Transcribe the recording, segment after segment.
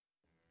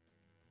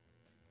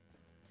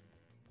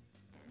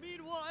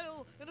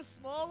in a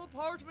small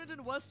apartment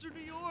in Western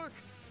New York.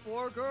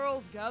 4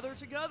 girls gather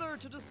together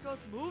to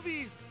discuss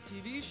movies,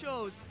 TV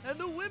shows, and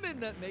the women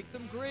that make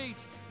them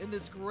great. In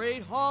this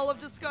great hall of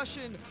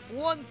discussion,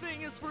 one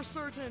thing is for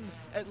certain: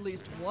 at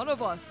least one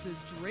of us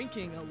is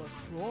drinking a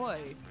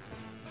LeRoy.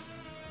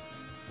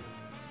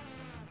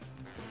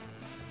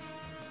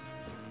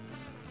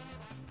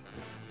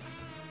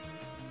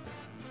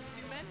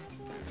 Do men have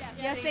voices?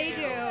 Yes, they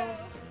do.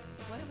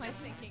 What am I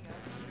thinking of?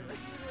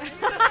 Uterus.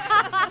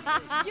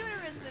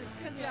 Uteruses.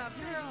 Good job,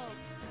 girls.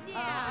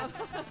 Yeah.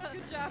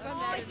 Good job on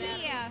Oh, that.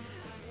 yeah.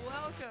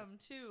 Welcome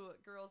to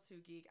Girls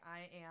Who Geek.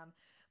 I am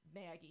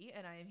Maggie,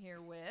 and I am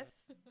here with...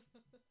 You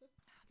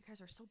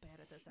guys are so bad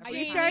at this. Are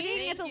you Jamie, starting at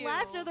thank the you.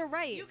 left or the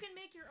right? You can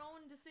make your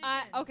own decision.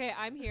 Okay,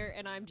 I'm here,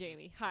 and I'm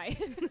Jamie. Hi.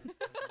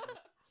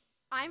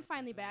 I'm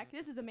finally back.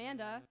 This is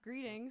Amanda.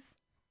 Greetings.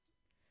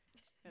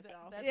 That's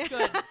Yeah.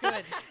 good.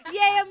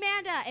 Yay,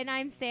 Amanda. And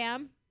I'm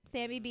Sam.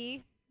 Sammy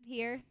B.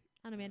 Here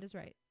on Amanda's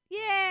right.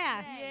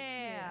 Yeah.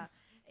 Yeah.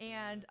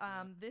 And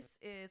this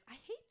is... I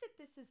hate that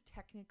this is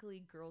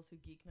technically Girls Who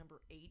Geek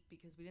number 8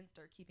 because we didn't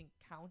start keeping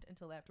count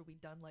until after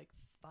we'd done like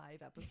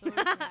 5 episodes.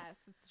 Yes,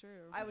 it's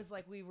true. I was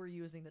like, we were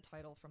using the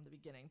title from the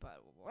beginning,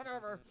 but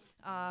whatever.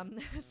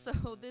 So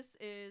this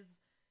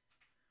is...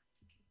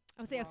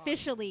 I would say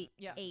officially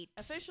 8.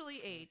 Officially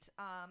 8.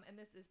 And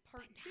this is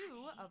part 2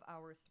 of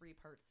our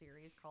 3-part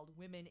series called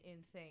Women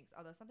in Things.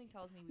 Although something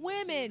tells me we will do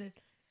Women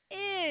this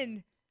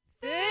in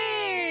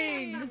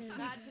things.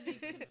 not to be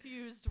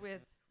confused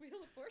with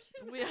Wheel of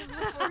Fortune? Wheel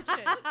of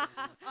Fortune.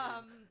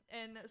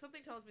 And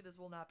something tells me this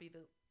will not be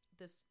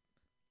this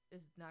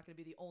is not going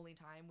to be the only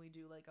time we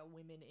do like a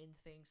Women in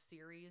Things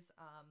series.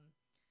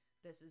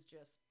 This is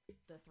just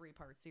the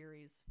 3-part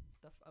series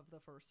of the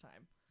first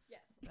time.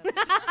 Yes.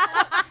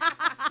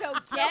 So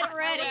get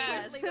ready.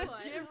 Yes, so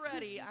get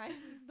ready. I'm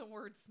the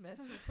wordsmith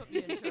who put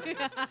me in charge.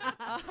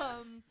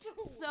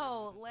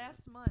 So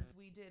last month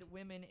we did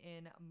Women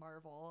in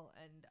Marvel,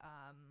 and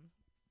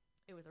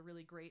it was a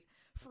really great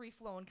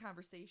free-flowing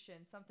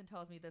conversation. Something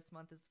tells me this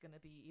month is going to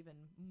be even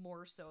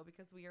more so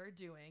because we are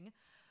doing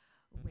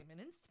Women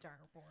in Star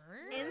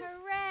Wars. In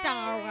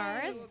Star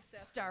Wars. So obsessed with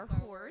Star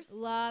Star Wars.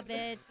 Love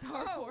it.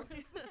 Star Wars.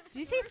 Did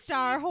you say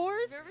Star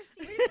Wars? Have you ever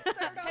seen?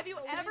 start off Have you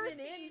the ever Women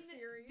in seen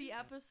series. the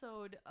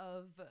episode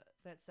of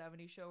that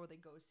 '70s show where they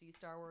go see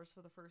Star Wars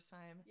for the first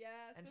time?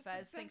 Yes. And it's the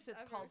Fez thinks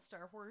best it's ever. called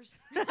Star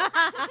Wars.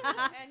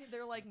 And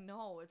they're like,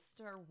 no, it's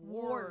Star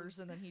Wars.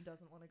 And then he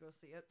doesn't want to go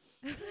see it.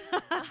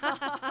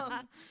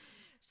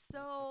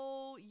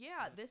 So,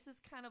 yeah, this is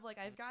kind of like,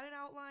 I've got an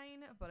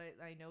outline, but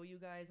I know you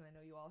guys, and I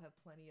know you all have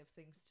plenty of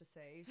things to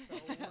say. So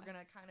we're going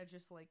to kind of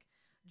just like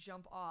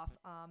jump off.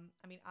 I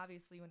mean,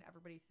 obviously, when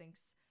everybody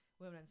thinks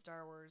Women in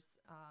Star Wars,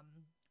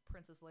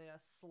 Princess Leia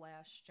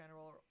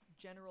 /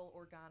 General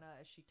Organa,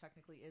 as she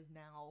technically is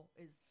now,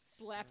 is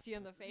Slaps you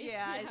in the face.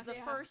 yeah, is the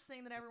first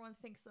thing that everyone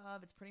thinks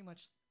of. It's pretty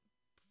much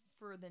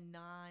for the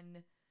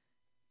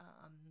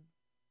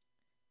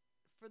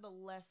for the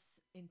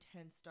less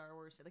intense Star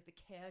Wars, like the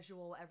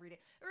casual, everyday,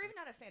 or even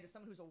not a fan, to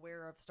someone who's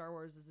aware of Star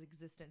Wars'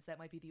 existence, that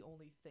might be the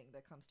only thing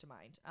that comes to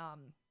mind.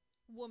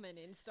 Woman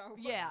in Star Wars.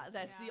 Yeah,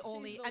 that's the she's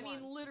only. the I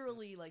mean, one.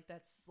 literally, like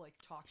that's like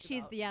talked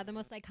She's about. the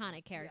most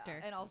iconic character.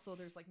 Yeah, and also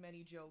there's like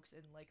many jokes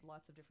and like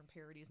lots of different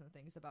parodies and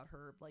things about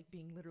her like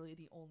being literally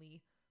the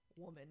only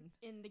woman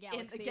In the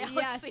in the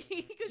Yes.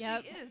 galaxy because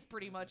Yep. she is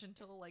pretty much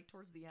until like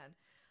towards the end.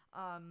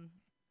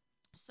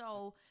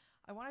 So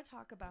I want to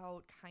talk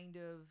about kind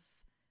of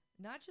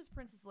not just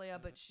Princess Leia,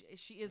 but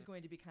she is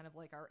going to be kind of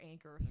like our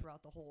anchor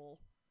throughout the whole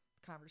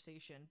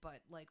conversation,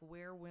 but like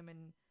where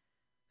women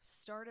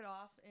started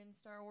off in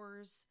Star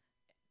Wars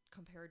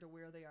compared to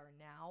where they are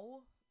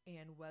now,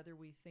 and whether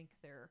we think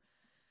they're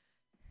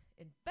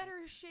in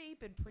better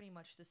shape and pretty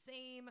much the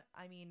same.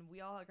 I mean,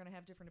 we all are going to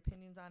have different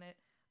opinions on it.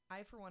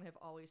 I, for one, have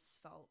always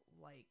felt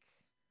like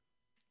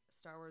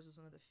Star Wars was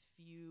one of the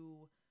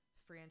few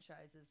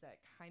franchises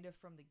that kind of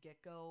from the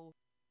get-go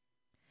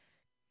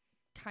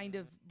kind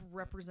of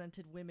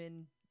represented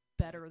women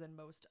better than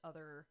most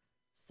other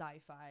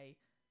sci-fi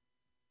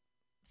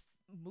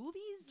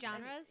movies.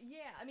 Genres?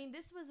 I mean,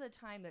 this was a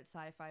time that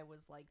sci-fi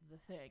was like the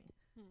thing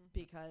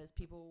because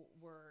people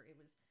were, it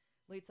was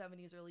late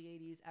 70s, early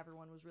 80s.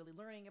 Everyone was really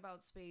learning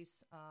about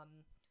space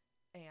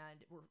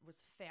and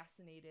was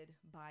fascinated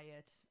by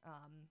it.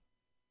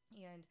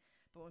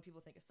 But when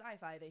people think of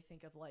sci-fi, they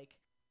think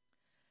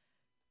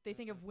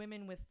of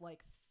women with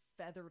like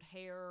feathered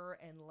hair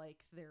and like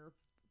their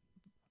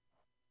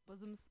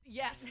Bosoms.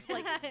 yes,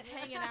 like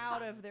hanging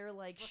out of their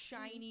like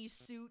shiny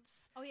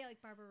suits. Oh yeah,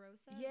 like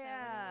Barbarossa.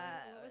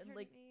 Yeah, What was her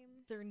like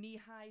name? their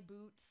knee-high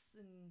boots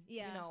and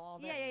Yeah. you know all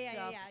that Yeah.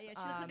 stuff. She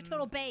looks like a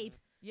total babe.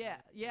 Yeah,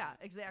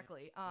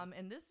 exactly.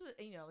 And this was,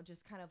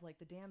 just kind of like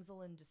the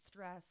damsel in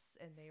distress,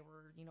 and they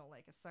were,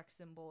 like a sex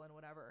symbol and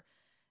whatever.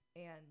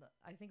 And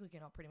I think we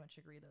can all pretty much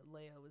agree that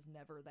Leia was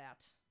never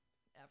that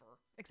ever.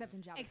 Except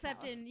in Jabba's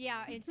Except palace. in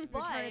Return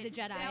But of the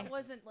Jedi. that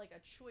wasn't like a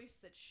choice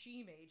that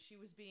she made. She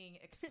was being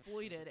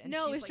exploited. And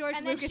No, it she's was like, George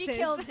and then she Lucas's.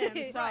 killed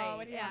him, so right.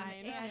 it's Yeah. fine.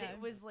 And Yeah. it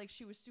was like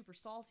she was super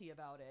salty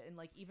about it. And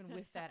like even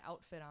with that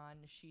outfit on,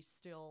 she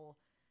still,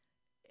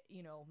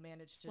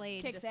 managed to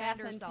Slayed. Kicks defend ass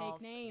and herself.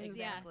 take names.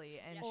 Exactly.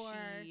 And Or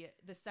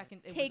the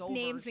second it take was over,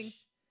 names and-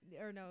 sh-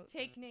 or no.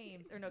 take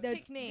names or no No,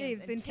 take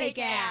names and take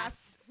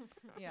ass.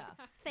 Yeah.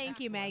 Thank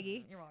you, Excellent.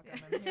 Maggie. You're welcome.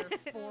 I'm here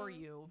for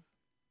you.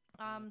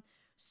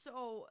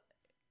 So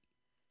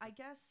I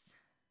guess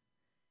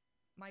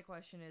my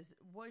question is,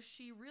 was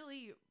she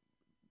really,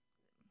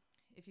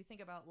 if you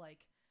think about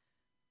like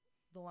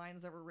the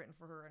lines that were written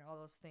for her and all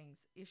those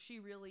things, is she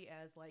really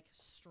as like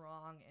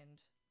strong and,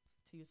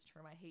 to use a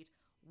term I hate,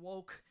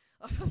 woke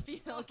of a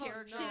female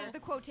character? The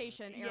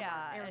quotation,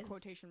 air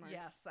quotation marks.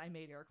 Yes, I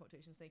made air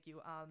quotations. Thank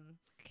you.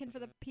 For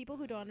the people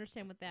who don't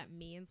understand what that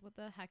means, what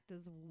the heck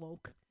does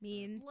woke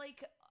mean?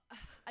 Like,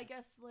 I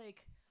guess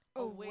like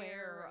Aware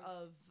aware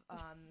of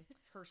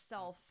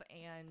herself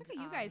and Look at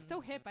you guys, so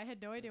hip. I had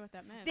no idea what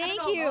that meant. Thank I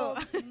don't you. know,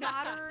 well,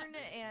 modern,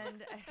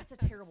 and it's a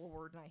terrible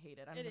word and I hate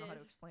it. I don't It know how to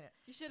is. explain it.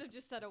 You should have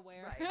just said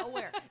aware. Right,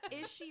 aware.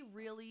 Is she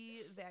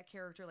really that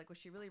character? Like, was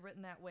she really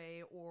written that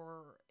way,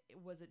 or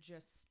was it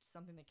just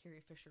something that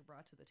Carrie Fisher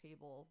brought to the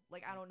table?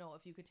 Like, I don't know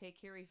if you could take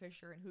Carrie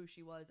Fisher and who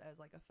she was as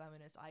like a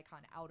feminist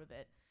icon out of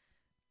it.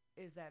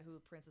 Is that who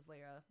Princess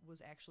Leia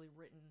was actually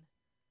written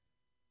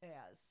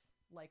as?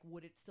 Like,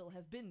 would it still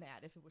have been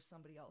that if it was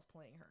somebody else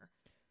playing her?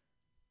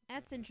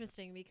 That's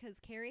interesting because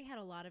Carrie had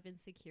a lot of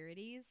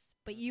insecurities,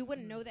 but you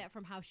wouldn't know that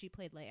from how she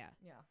played Leia.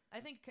 Yeah,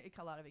 I think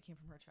a lot of it came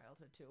from her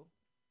childhood too.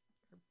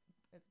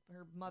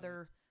 Her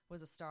mother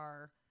was a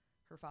star.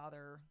 Her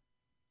father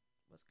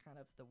was kind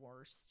of the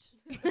worst.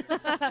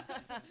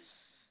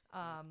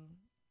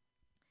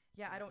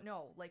 Yeah, I don't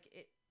know. Like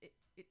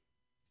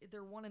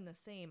they're one and the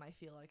same. I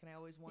feel like, and I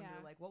always wonder,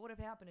 like, what would have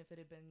happened if it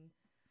had been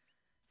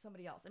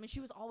somebody else? I mean, she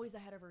was always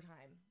ahead of her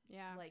time.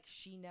 Yeah. Like,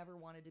 she never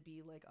wanted to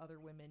be like other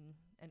women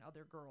and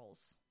other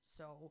girls.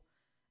 So,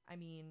 I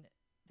mean,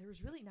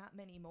 there's really not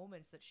many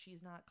moments that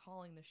she's not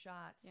calling the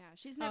shots. Yeah,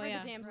 she's never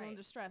yeah. the damsel in Right,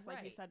 distress, like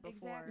you right, said before.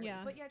 Exactly.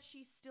 Yeah. But yet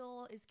she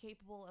still is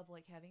capable of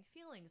like having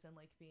feelings and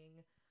like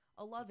being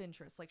a love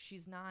interest. Like,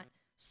 she's not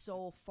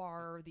so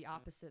far the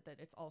opposite that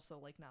it's also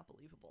like not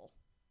believable.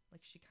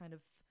 Like, she kind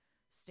of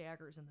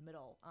staggers in the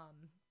middle.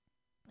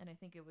 And I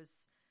think it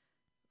was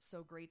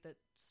so great that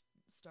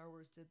Star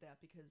Wars did that,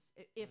 because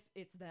if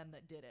it's them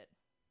that did it,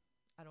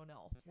 I don't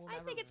know. I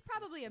think it's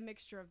probably a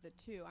mixture of the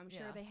two. I'm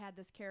sure Yeah. they had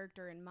this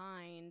character in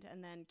mind,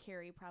 and then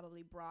Carrie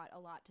probably brought a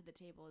lot to the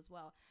table as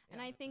well.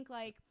 And Yeah. I think,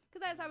 like,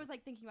 because as I was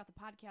like thinking about the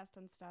podcast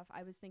and stuff,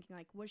 I was thinking,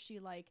 like, was she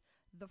like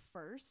the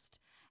first?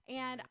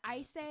 And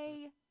I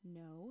say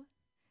no,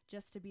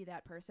 just to be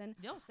that person.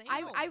 no, say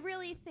I, no. I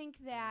really think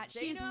that Say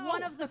she's no.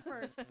 one of the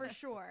first for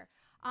sure.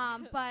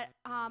 But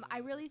I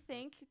really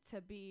think,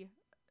 to be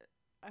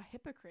a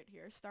hypocrite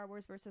here, Star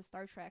Wars versus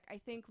Star Trek, I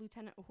think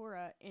Lieutenant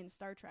Uhura in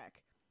Star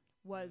Trek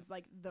was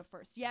like the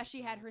first. Yeah,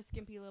 she had her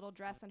skimpy little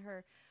dress and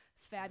her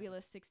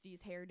fabulous 60s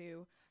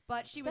hairdo,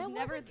 but she was that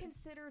never wasn't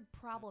considered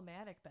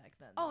problematic back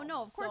then. Oh, though.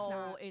 no, of course so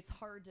not. it's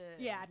hard to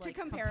To like,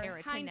 compare.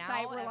 it. Hindsight,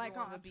 to now, we're like,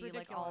 everyone oh, would it's be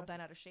like all ridiculous.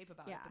 bent out of shape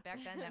about it. Yeah. But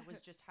back then, that was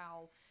just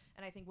how.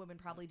 And I think women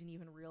probably didn't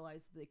even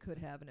realize that they could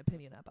have an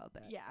opinion about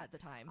that. Yeah. At the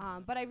time.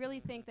 But I really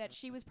think that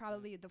she was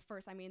probably the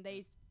first. I mean,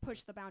 they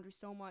pushed the boundaries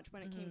so much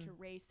when it came to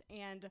race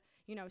and,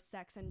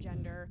 sex and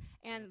gender.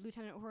 And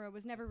Lieutenant Uhura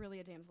was never really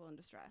a damsel in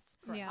distress.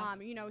 Correct.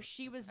 Yeah.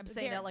 She was I'm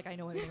saying there. that like I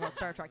know anything about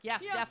Star Trek.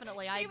 Yes, Yeah,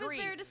 definitely. I agree.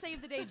 She was there to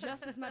save the day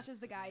just as much as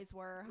the guys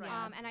were.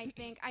 Right.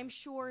 And I'm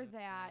sure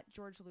that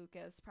George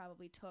Lucas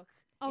probably took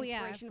Oh,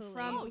 yeah, inspiration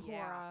absolutely. from Oh,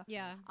 Uhura.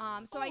 yeah. Yeah.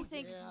 So I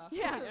think, yeah.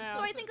 Yeah.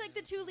 So I think like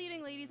the two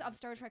leading ladies of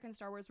Star Trek and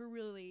Star Wars were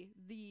really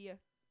the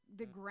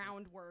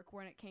groundwork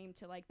when it came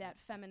to like that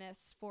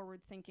feminist,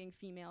 forward-thinking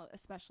female,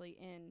 especially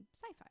in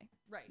sci-fi.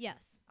 Right.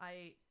 Yes.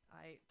 I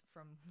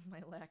from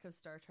my lack of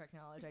Star Trek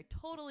knowledge, I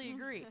totally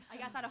agree. I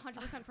got that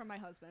 100% from my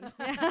husband.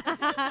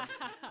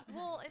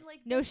 Well, and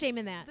like No shame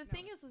in that. the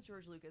thing is with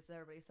George Lucas,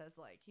 everybody says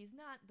like he's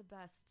not the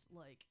best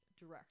like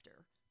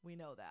director. We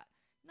know that.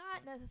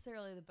 Not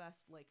necessarily the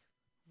best like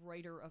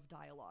writer of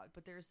dialogue,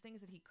 but there's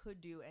things that he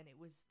could do, and it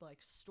was like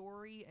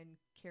story and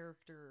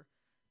character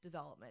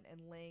development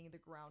and laying the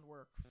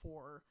groundwork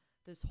for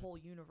this whole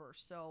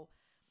universe. So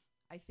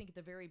I think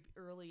the very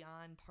early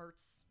on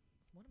parts,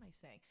 what am I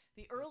saying?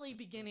 The early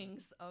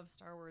beginnings of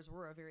Star Wars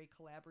were a very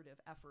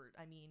collaborative effort.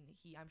 I mean,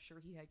 I'm sure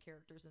he had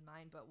characters in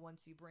mind, but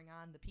once you bring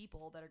on the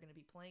people that are going to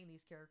be playing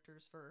these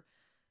characters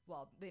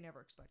well, they never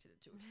expected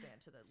it to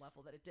expand to the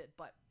level that it did,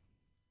 but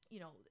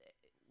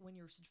when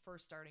you're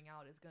first starting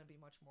out, it's going to be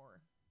much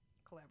more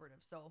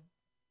collaborative. So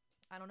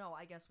I don't know.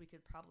 I guess we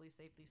could probably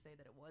safely say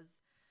that it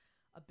was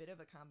a bit of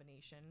a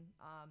combination.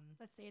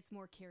 Let's say it's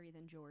more Carrie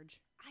than George.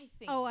 I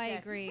think Oh, I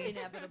that's agree.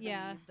 inevitably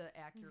Yeah. the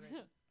accurate,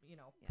 Yeah.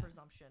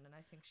 presumption, and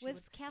I think she Was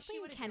would, she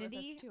Kathleen would agree with us,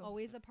 Kennedy too.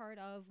 always a part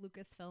of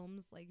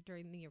Lucasfilms, like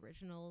during the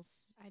originals?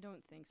 I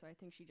don't think so. I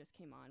think she just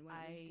came on when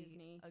it was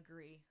Disney.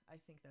 agree. I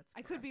think that's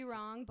I could be correct.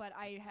 wrong, but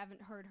I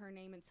haven't heard her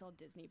name until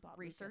Disney bought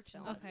Research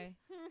Lucasfilm. and Okay.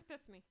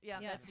 That's me.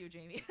 Yeah, Yeah. that's you,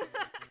 Jamie.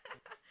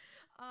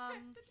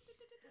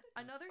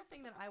 Another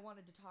thing that I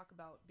wanted to talk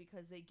about,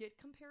 because they get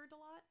compared a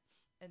lot,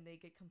 and they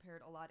get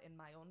compared a lot in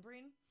my own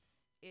brain,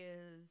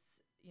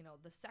 is,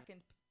 the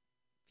second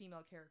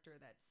female character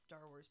that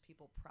Star Wars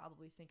people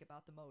probably think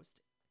about the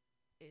most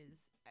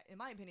is, in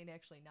my opinion,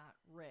 actually not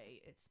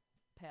Rey, it's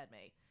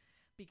Padme,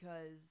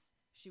 because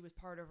she was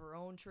part of her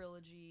own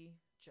trilogy,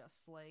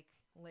 just like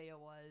Leia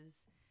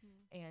was,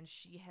 and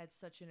she had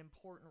such an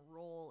important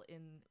role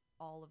in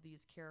all of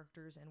these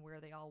characters and where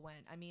they all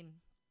went. I mean,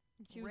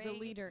 She was a Rey-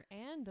 leader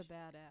and a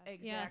badass.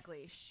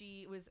 exactly. Yes.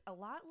 She was a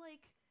lot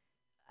like,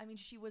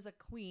 she was a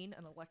queen,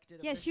 an elected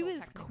Yeah, she official, was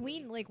technically.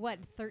 queen, like what,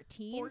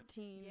 13?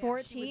 14. Yeah,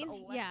 14? She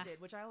was Yeah. elected,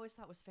 which I always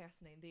thought was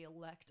fascinating. They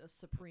elect a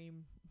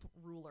supreme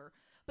ruler.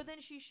 But then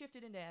she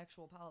shifted into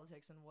actual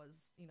politics and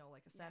was,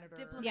 like a senator.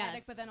 Diplomatic,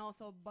 Yes. but then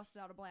also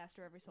busted out a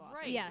blaster every so often.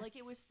 Right. Yes. Like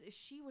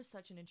she was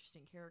such an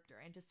interesting character.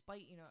 And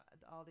despite,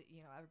 all the,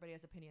 everybody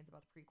has opinions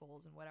about the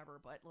prequels and whatever,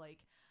 but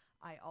like,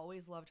 I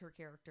always loved her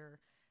character.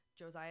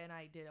 Josiah and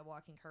I did a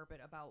walking carpet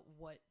about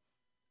what,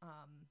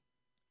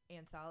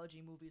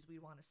 anthology movies we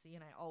want to see,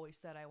 and I always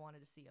said I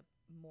wanted to see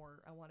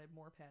I wanted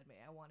more Padme.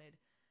 I wanted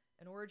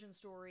an origin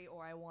story,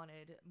 or I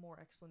wanted more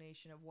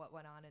explanation of what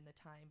went on in the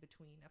time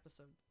between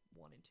episode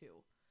 1 and 2.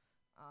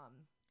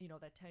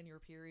 That 10-year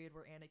period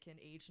where Anakin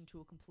aged into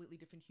a completely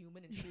different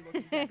human and she looked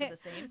exactly the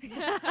same.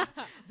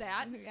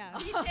 That. Yeah.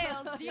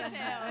 Details.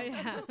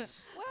 Yeah.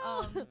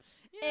 Well,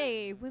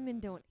 A, women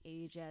don't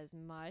age as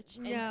much.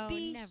 No, and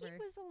B, never. he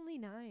was only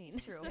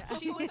 9. True. Yeah.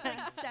 She was like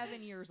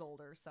 7 years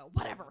older, so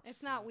whatever.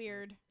 It's not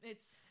weird.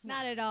 It's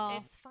Not at all.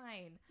 It's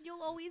fine.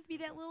 You'll always be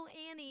that little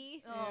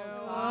Annie.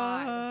 Oh,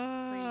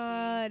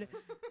 God.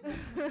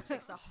 It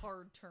takes a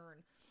hard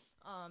turn.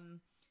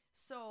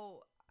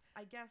 So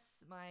I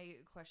guess my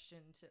question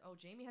to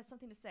Jamie has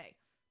something to say.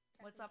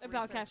 What's up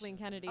About research? Kathleen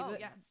Kennedy. Oh the-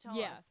 yes, tell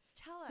yeah. us.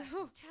 Tell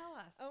So- us. Tell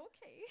us.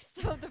 Okay,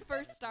 so the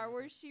first Star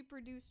Wars she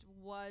produced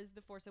was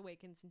The Force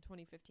Awakens in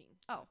 2015.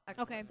 Oh,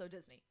 excellent. Okay. So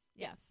Disney.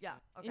 Yes. Yeah.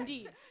 Okay.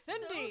 Indeed. So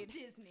Indeed.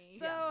 Disney.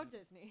 So Yes.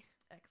 Disney.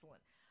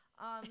 Excellent.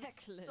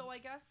 Excellent. So I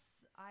guess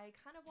I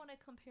kind of want to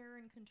compare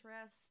and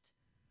contrast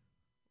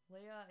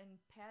Leia and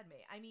Padme.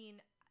 I mean,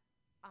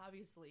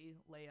 obviously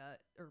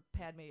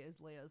Padme is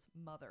Leia's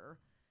mother.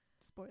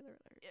 Spoiler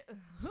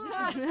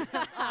alert.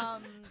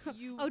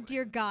 You. Oh,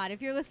 dear God.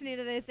 If you're listening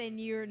to this and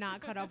you're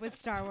not caught up with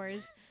Star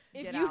Wars,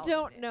 If Get you out.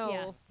 don't know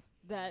yes.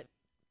 that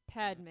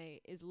Padme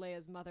is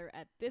Leia's mother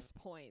at this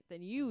point,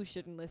 then you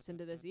shouldn't listen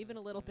to this even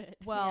a little bit.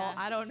 Well, Yeah.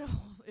 I don't know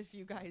if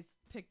you guys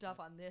picked up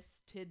on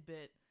this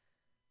tidbit,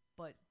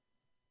 but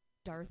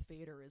Darth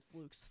Vader is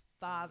Luke's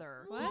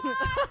father. What?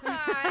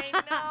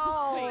 I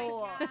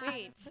know.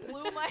 Wait.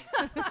 Blew my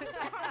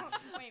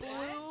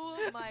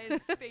blew my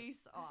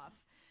face off.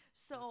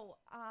 So,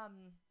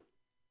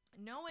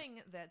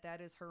 knowing that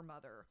that is her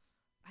mother,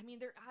 I mean,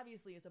 there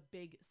obviously is a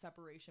big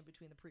separation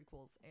between the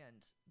prequels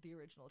and the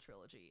original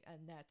trilogy,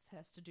 and that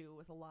has to do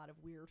with a lot of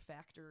weird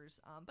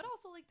factors, but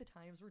also, like, the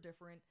times were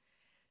different.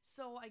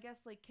 So I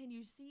guess, like, can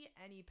you see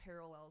any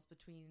parallels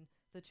between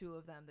the two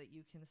of them that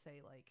you can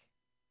say, like,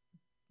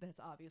 that's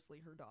obviously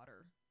her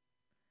daughter?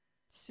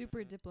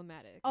 Super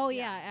diplomatic. Oh,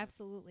 Yeah. yeah,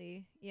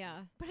 absolutely.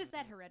 Yeah. But is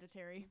that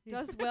hereditary?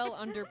 Does well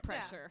under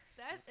pressure.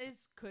 That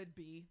could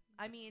be.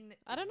 I mean,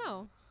 I don't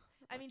know.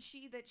 I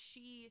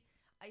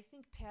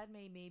think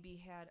Padme maybe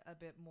had a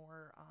bit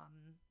more,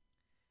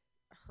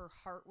 her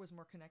heart was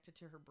more connected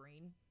to her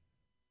brain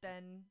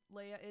than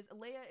Leia is.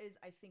 Leia is,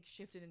 I think,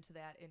 shifted into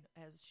that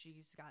as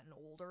she's gotten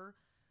older,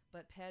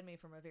 but Padme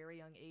from a very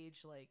young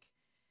age, like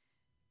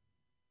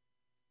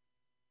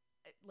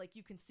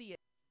you can see it,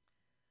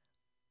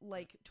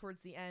 like,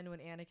 towards the end when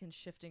Anakin's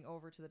shifting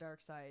over to the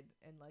dark side,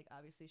 and, like,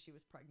 obviously she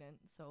was pregnant,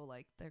 so,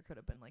 like, there could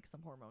have been, like,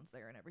 some hormones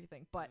there and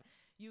everything, but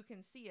you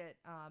can see it,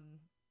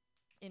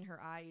 in her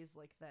eyes,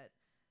 like, that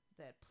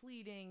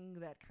pleading,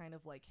 that kind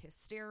of, like,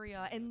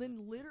 hysteria, and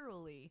then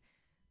literally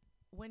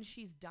when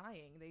she's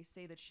dying, they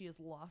say that she has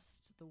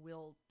lost the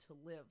will to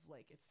live,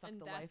 like, it sucked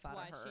And the that's life out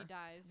why of her. she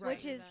dies. Right.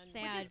 Which is rather sad.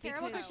 than- Which is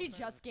terrible because she because-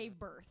 just gave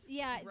birth.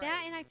 Yeah, Right.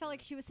 that, and I felt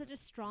like she was such a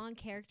strong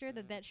character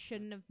that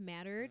shouldn't have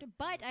mattered.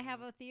 But I have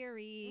a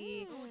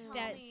theory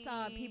that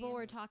people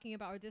were talking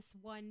about, or this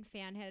one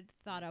fan had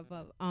thought of,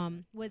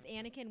 was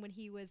Anakin when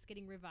he was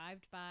getting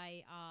revived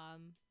by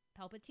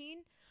Palpatine.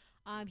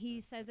 He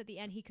says at the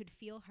end he could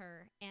feel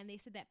her, and they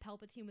said that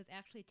Palpatine was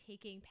actually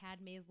taking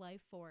Padme's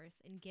life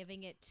force and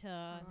giving it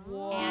to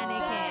Whoa.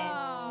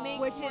 Anakin, Makes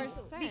which more is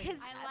sense.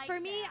 because I like for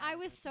me, that. I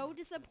was so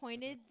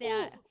disappointed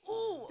that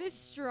Ooh, This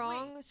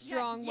strong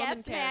woman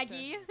Yes, character.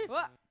 Maggie.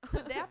 What?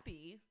 could that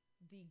be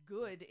the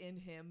good in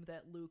him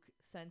that Luke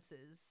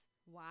senses?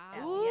 Wow. At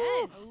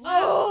the end.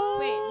 Oh!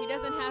 Wait, he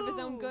doesn't have his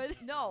own good?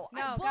 No,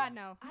 No, God,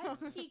 no.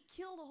 He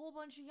killed a whole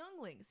bunch of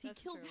younglings. He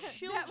That's killed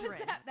true.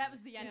 children. That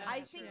was the end. Yeah, of I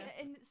it. think, true.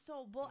 and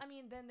so, well, I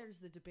mean, then there's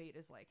the debate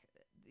is like,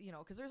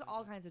 because there's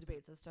all kinds of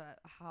debates as to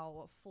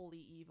how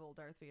fully evil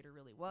Darth Vader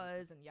really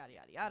was, and yada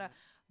yada yada.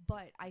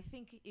 But I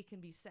think it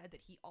can be said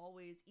that he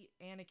always,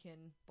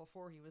 Anakin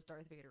before he was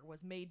Darth Vader,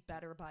 was made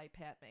better by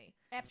Padme.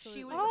 Absolutely.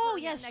 She was Oh,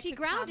 the person yes, that she could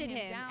calm grounded him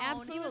him. down.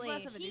 Absolutely. He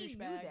was less of a He knew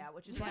douchebag. that,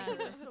 which is why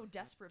he was so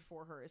desperate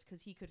for her, is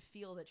because he could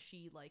feel that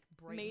she like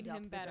brightened Made up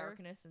him the better.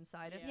 darkness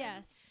inside of him.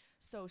 Yes.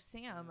 So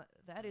Sam,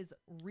 that is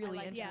really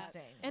like that.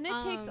 interesting. And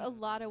it takes a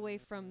Um, lot away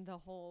from the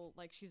whole,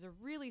 like, she's a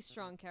really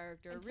strong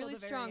character, a Until really the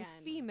very strong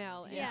end.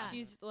 female, and Yeah.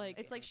 she's like,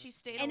 It's like she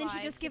stayed And then alive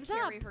she just to gives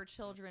carry up. her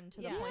children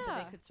to the Yeah. point that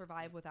Yeah. they could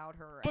survive without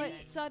her. but and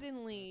then-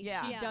 suddenly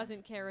Yeah. she Yeah.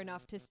 doesn't care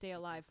enough to stay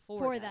alive For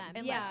for them.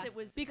 unless Yeah. it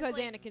was because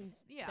like,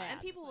 Anakin's yeah, bad.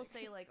 and people will Like,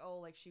 say like, oh,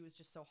 like she was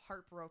just so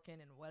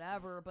heartbroken and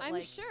whatever. But I'm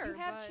like, sure you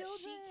have but children.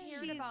 she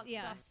cared She's- about yeah.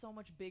 stuff so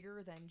much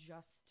bigger than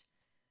just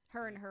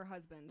Her and her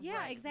husband. Yeah,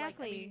 right.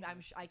 exactly. Like, I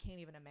mean, I can't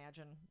even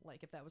imagine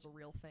like if that was a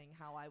real thing,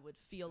 how I would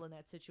feel in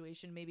that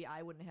situation. Maybe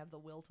I wouldn't have the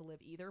will to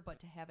live either, but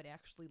to have it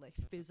actually like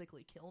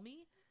physically kill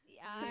me,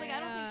 because like I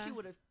don't think she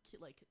would have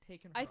like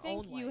taken her I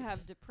think own you life.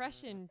 have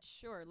depression,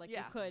 sure, like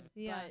Yeah. you could,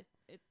 Yeah.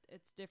 but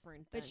it's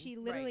different. But than- she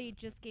literally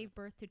just gave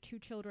birth to 2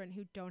 children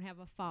who don't have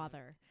a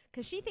father.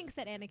 Because she thinks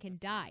that Anakin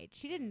died.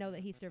 She didn't know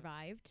that he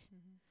survived.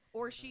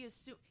 Or she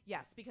assumed,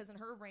 yes, because in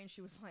her brain she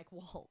was like,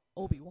 well,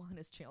 Obi-Wan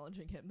is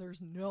challenging him. There's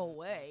no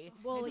way.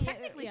 Well, And yeah,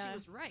 technically yeah. she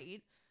was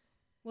right.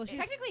 Well, she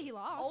was, Technically, he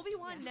lost.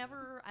 Obi-Wan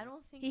never, I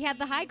don't think he had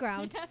the high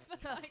ground. I have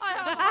the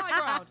high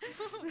ground.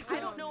 I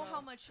don't Oh, know no. how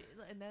much,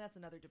 and then that's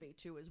another debate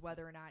too, is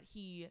whether or not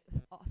he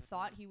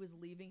thought he was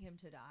leaving him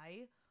to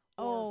die,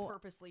 or Oh.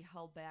 purposely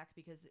held back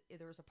because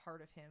there was a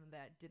part of him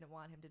that didn't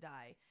want him to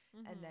die,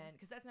 and then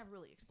because that's never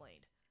really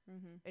explained.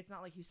 Mm-hmm. It's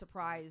not like he's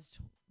surprised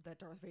that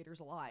Darth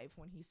Vader's alive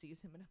when he sees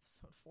him in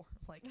episode 4.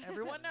 Like,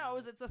 everyone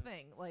knows it's a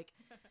thing. Like,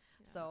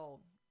 so,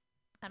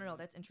 I don't know.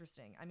 That's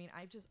interesting. I mean,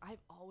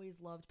 I've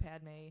always loved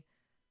Padme.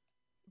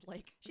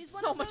 Like, She's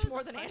one so of much those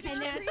more than Anakin.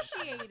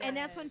 underappreciated. And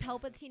that's when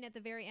Palpatine at the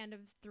very end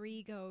of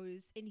 3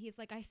 goes, and he's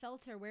like, I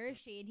felt her. Where is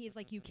she? And he's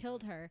like, you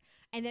killed her.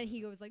 And then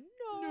he goes like,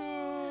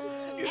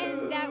 no.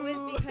 And that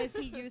was because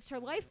he used her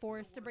life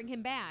force to bring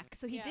him back.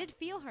 So he Yeah. did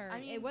feel her.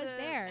 I mean, it was the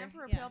there.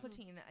 Emperor Yeah.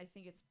 Palpatine, I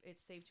think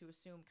it's safe to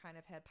assume, kind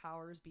of had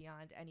powers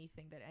beyond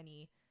anything that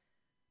any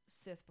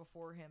Sith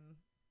before him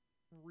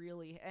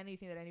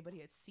anything that anybody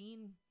had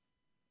seen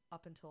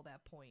up until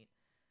that point.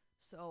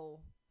 So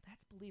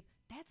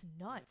that's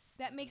nuts.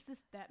 that makes the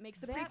That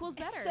prequels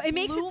better. So it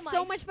makes blew it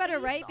so my much better,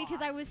 face right? Because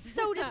off. I was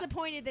so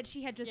disappointed that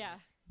she had just yeah,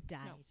 died.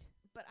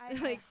 But I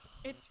Like,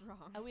 it's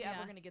wrong. are we Yeah.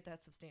 ever going to get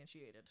that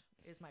substantiated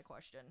is my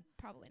question.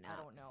 Probably I not.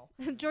 don't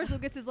know. George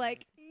Lucas is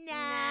like,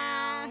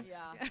 nah.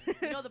 Yeah.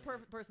 You know, the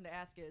person to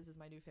ask is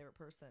my new favorite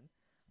person,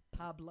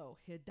 Pablo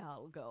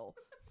Hidalgo,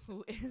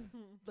 who is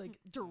like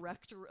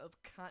director of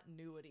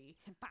continuity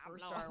for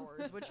Star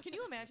Wars. Which, can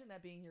you imagine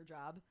that being your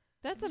job?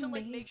 That's to amazing.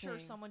 like make sure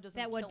someone doesn't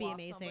That would kill be off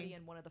amazing. somebody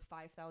in one of the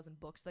 5,000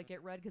 books that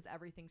get read, because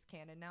everything's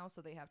canon now,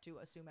 so they have to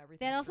assume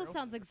everything. That also true.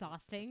 sounds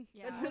exhausting.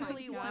 Yeah. That's Oh my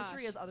literally one gosh.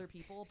 tree as other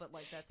people, but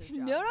like that's his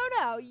job.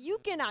 No, you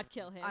cannot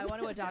kill him. I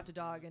want to adopt a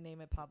dog and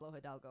name it Pablo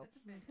Hidalgo.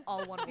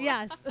 All one word.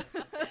 Yes.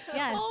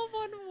 Yes. All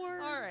one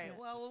word. All right.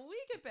 Well, when we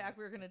get back,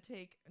 we're not going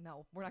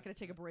to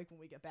take a break when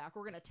we get back.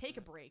 We're going to take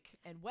a break.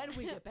 And when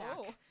we get back,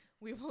 Oh.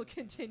 we will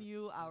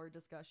continue our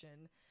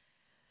discussion.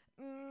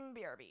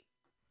 BRB.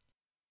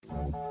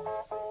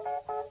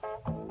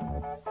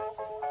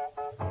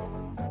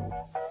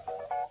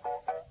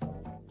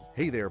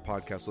 Hey there,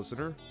 podcast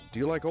listener. Do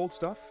you like old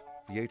stuff?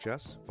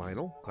 VHS,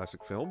 vinyl,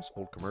 classic films,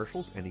 old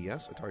commercials,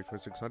 NES, Atari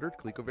 2600,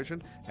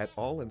 ColecoVision, et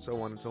al., and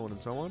so on and so on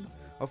and so on?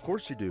 Of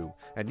course you do,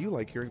 and you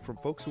like hearing from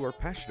folks who are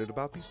passionate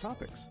about these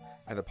topics.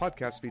 And the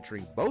podcast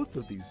featuring both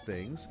of these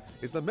things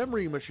is the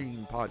Memory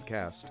Machine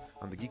Podcast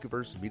on the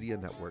Geekiverse Media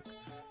Network.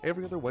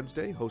 Every other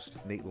Wednesday, host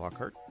Nate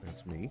Lockhart,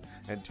 that's me,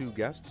 and 2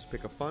 guests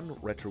pick a fun,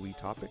 retro-y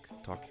topic,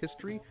 talk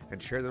history,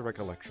 and share their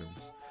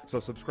recollections. So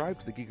subscribe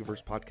to the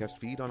Geekiverse podcast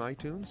feed on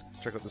iTunes,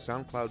 check out the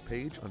SoundCloud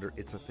page under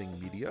It's a Thing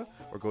Media,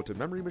 or go to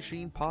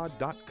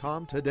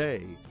memorymachinepod.com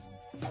today.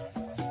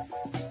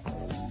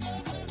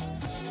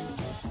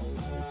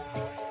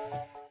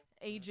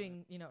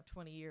 Aging,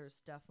 20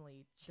 years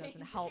definitely doesn't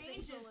Changes help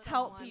things a little.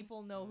 help Someone.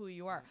 people know who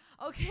you are.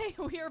 Okay,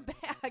 we are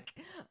back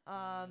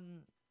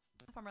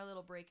from our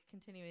little break,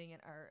 continuing in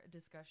our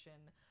discussion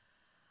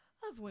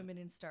of women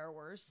in Star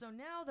Wars. So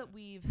now that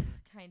we've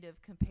kind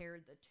of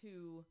compared the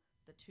two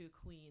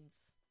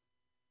queens,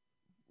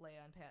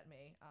 Leia and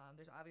Padme,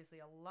 there's obviously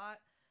a lot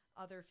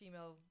other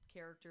female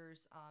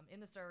characters in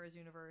the Star Wars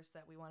universe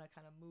that we want to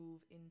kind of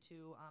move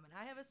into. And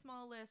I have a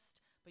small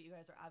list, but you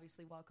guys are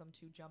obviously welcome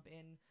to jump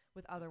in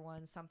with other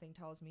ones. Something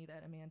tells me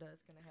that Amanda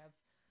is going to have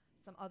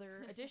some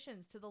other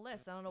additions to the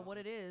list. I don't know what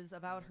it is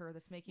about her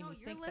that's making me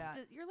think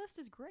that. Your list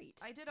is great.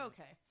 I did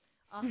okay.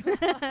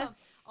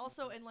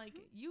 Also, and like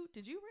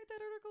did you write that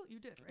article? You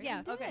did, right?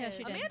 Yeah. Okay. Yeah,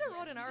 she did. Amanda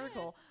wrote Yes, an she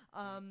article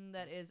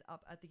that is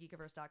up at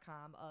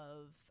thegeekiverse.com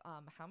of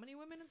how many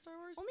women in Star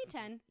Wars? Only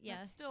 10. Yeah.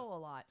 That's still a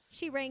lot.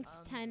 She ranked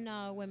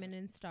 10 women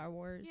in Star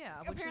Wars. Yeah,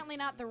 which is- Apparently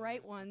not the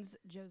right ones,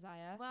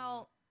 Josiah.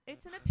 well,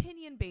 it's an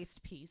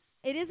opinion-based piece.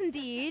 It is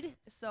indeed.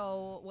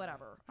 So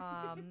whatever.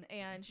 And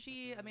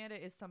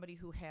Amanda is somebody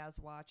who has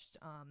watched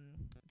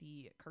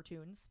the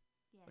cartoons,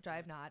 which I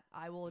have not.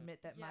 I will admit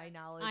that my Yes.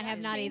 knowledge. I have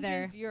is- not either.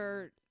 Changes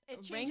your It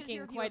changes ranking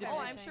your view quite of a Oh,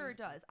 bit. I'm everything. sure it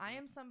does. I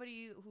am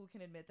somebody who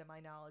can admit that my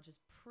knowledge is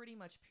pretty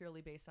much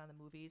purely based on the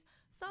movies.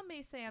 Some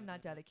may say I'm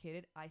not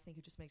dedicated. I think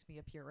it just makes me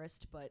a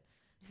purist, but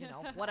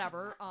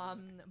whatever.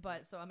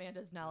 But so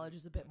Amanda's knowledge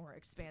is a bit more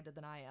expanded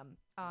than I am.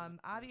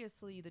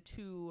 Obviously, the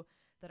two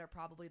that are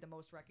probably the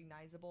most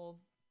recognizable,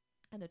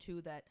 and the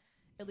two that,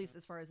 at least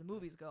as far as the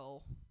movies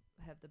go,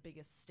 have the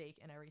biggest stake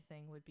in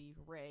everything would be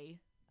Rey,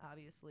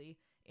 obviously,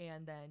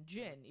 and then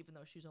Jin, even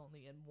though she's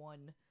only in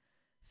one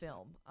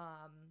film.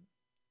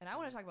 And I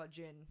want to talk about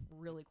Jin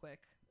really quick,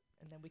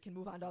 and then we can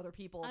move on to other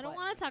people. I don't but-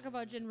 want to talk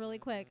about Jin really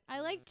quick.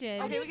 I like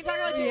Jin. Okay, we can talk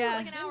about Jin Yeah.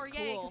 for like an hour, Jin's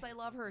yay, cool. because I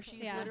love her.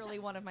 She's Yeah. literally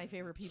one of my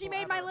favorite people. She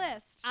made my ever.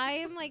 list. I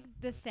am like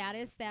the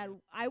saddest that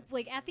I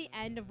like at the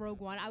end of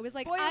Rogue One. I was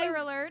like, Spoiler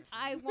alert.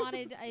 I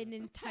wanted an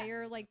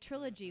entire like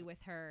trilogy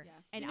with her Yeah.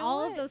 and You know all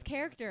what? of those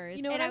characters.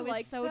 You know and what I I was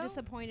liked, so though?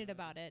 disappointed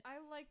about it. I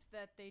liked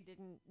that they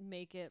didn't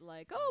make it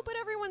like, oh, but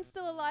everyone's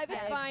still alive.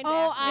 It's Yeah, fine.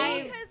 Oh,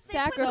 They because they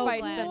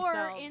sacrificed put war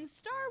themselves. in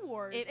Star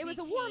Wars. It was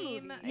a war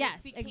movie. Yes,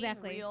 it became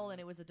exactly. real, and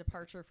it was a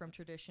departure from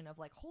tradition of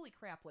like, holy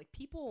crap, like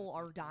people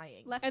are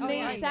dying. Left and Oh, they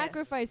yes.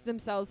 sacrificed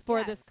themselves for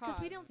Yes, this cause.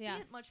 because we don't see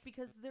Yes. it much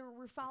because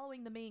we're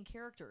following the main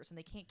characters, and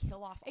they can't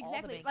kill off all the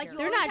Exactly. main Like, you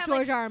They're characters. always not have,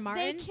 George like, R. R.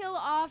 Martin. They kill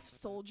off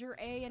Soldier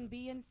A and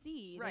B and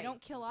C. Right. They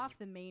don't kill off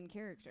the main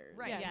characters.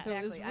 Right, Yeah. exactly. So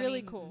it was I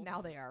really mean, cool.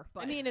 Now they are,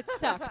 but I mean, it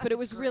sucked, but it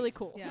was It's really great.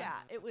 cool. Yeah,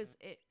 it was.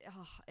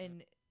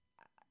 And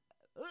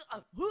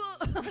Oh,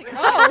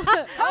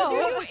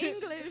 Oh, do you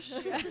English?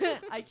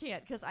 I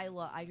can't because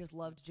I just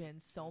loved Jin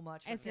so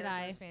much. Her As did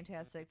character I. was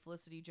fantastic.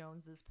 Felicity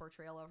Jones's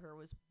portrayal of her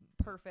was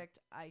perfect.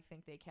 I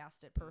think they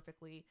cast it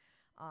perfectly.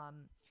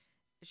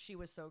 She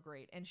was so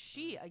great, and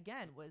she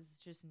again was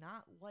just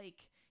not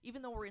like,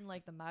 even though we're in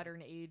like the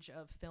modern age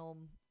of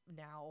film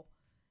now,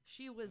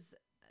 she rose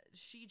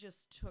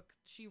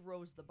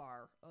the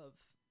bar of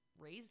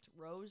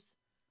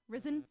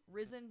risen.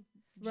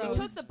 She Rose.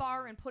 took the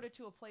bar and put it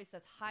to a place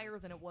that's higher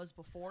than it was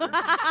before. And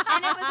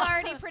it was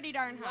already pretty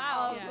darn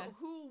high. Of Yeah.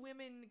 who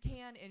women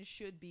can and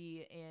should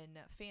be in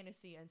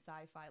fantasy and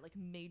sci-fi, like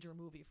major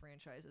movie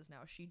franchises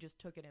now. She just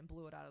took it and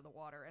blew it out of the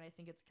water, and I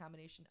think it's a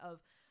combination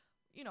of,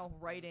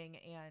 writing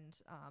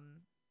and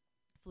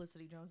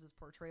Felicity Jones's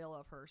portrayal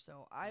of her.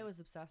 So I was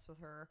obsessed with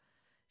her.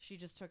 She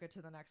just took it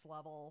to the next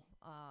level.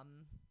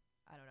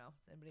 I don't know.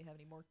 Does anybody have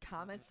any more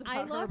comments about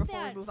I her love before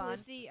that we move on?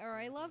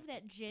 I love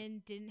that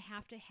Jin didn't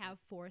have to have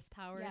force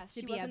powers Yes, to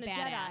she be wasn't a a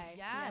badass. Jedi.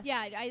 Yes.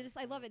 Yeah,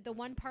 I love it. The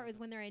one part was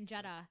when they're in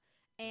Jeddah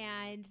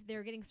and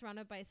they're getting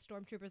surrounded by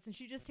stormtroopers, and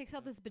she just takes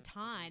out this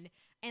baton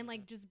and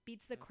like just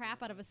beats the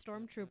crap out of a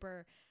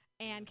stormtrooper.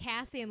 And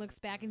Cassian looks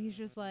back and he's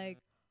just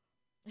like,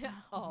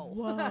 Oh.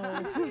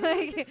 whoa,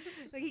 like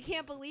he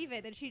can't believe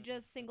it that she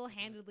just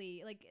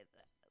single-handedly like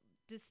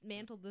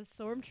dismantled the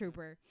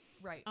stormtrooper.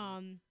 Right.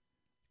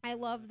 I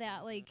love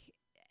that,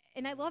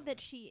 and I love that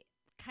she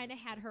kind of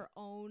had her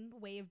own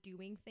way of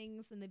doing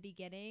things in the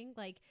beginning.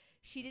 Like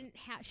she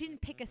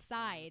didn't pick a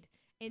side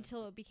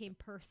until it became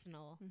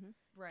personal,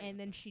 Right. and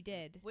then she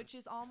did. Which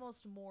is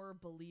almost more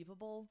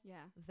believable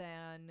Yeah.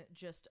 than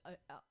just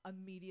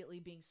immediately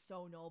being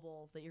so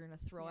noble that you're going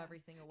to throw Yeah.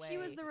 everything away. She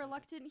was the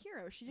reluctant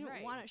hero. She didn't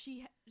Right. want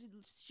to.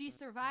 She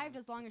survived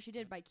as long as she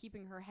did by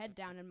keeping her head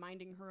down and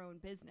minding her own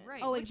business.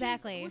 Right. Oh, which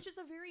exactly. Which is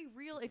a very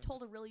real. It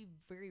told a really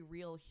very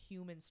real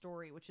human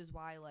story, which is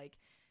why like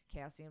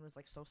Cassian was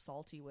like so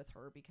salty with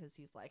her, because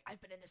he's like,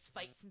 I've been in this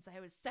fight since I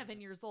was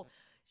 7 years old.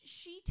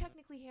 She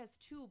technically has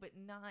too, but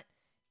not.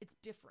 It's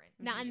different.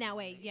 Not in that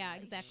way. Yeah,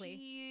 exactly.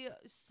 She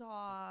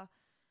saw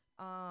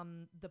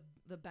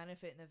the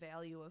benefit and the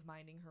value of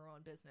minding her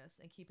own business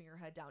and keeping her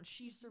head down.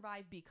 She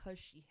survived because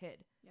she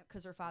hid,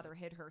 because her father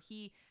hid her.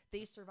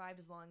 They survived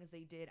as long as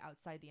they did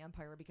outside the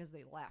Empire because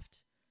they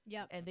left.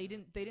 Yep. And they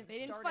didn't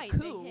start fight, a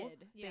they coup.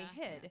 hid. They Yeah.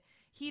 hid.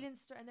 He didn't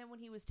start, and then when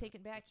he was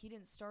taken back, he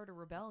didn't start a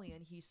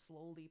rebellion. He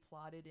slowly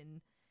plotted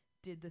and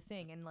did the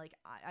thing. And like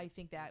I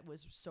think that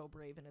was so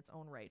brave in its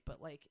own right.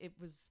 But like it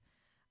was,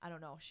 I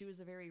don't know. She was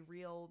a very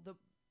real, the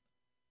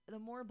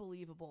more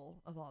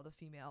believable of all the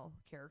female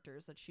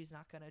characters, that she's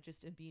not gonna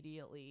just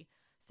immediately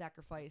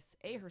sacrifice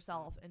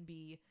herself and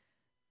b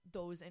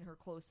those in her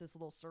closest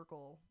little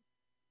circle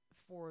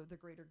for the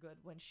greater good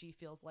when she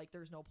feels like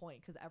there's no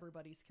point because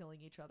everybody's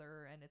killing each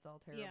other and it's all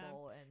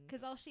terrible. And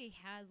Because all she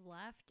has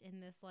left in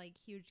this like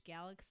huge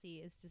galaxy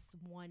is just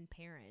one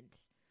parent,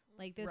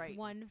 like this Right.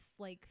 one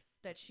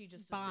that she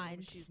just bond.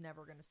 assumes she's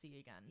never gonna see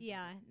again.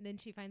 Yeah, and then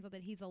she finds out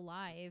that he's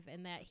alive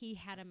and that he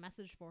had a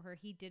message for her.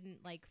 He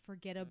didn't like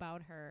forget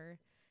about her,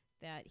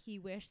 that he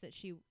wished that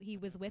he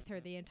was with her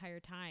the entire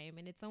time,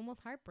 and it's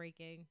almost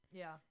heartbreaking.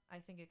 Yeah, I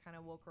think it kind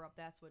of woke her up.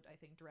 That's what I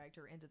think dragged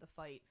her into the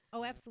fight.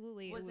 Oh,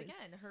 absolutely. Was again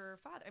her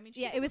father. I mean,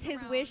 she yeah, could it was look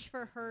his around- wish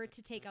for her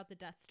to take out the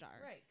Death Star.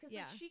 Right, because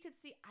Yeah. like, she could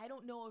see. I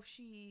don't know if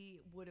she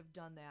would have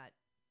done that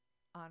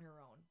on her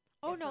own.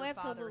 Oh, if no, her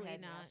father absolutely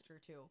hadn't not. asked her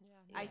to.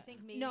 Yeah. I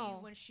think maybe No.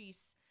 when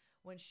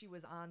she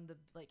was on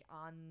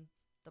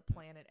the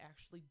planet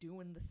actually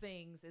doing the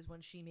things is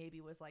when she maybe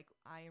was like,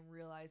 I am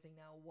realizing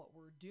now what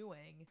we're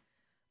doing.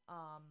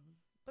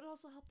 But it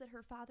also helped that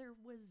her father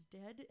was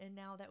dead, and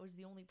now that was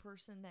the only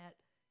person that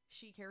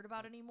she cared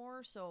about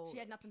anymore. So She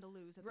had nothing to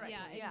lose. At Right. that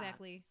Yeah, point.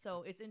 exactly.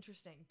 So it's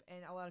interesting,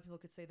 and a lot of people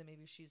could say that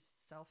maybe she's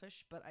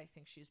selfish, but I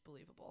think she's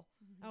believable.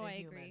 Oh, and I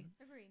human. agree.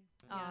 Agreed.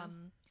 Yeah.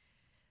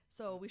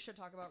 So we should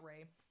talk about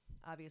Rey,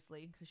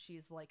 obviously, because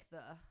she's like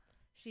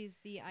She's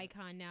the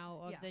icon now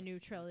of the new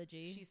Yes.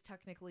 trilogy. she's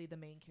technically the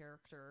main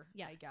character, I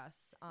Yes.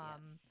 guess.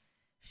 Yes.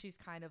 She's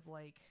kind of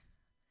like,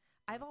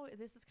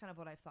 this is kind of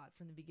what I thought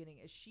from the beginning,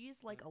 is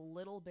she's like a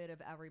little bit of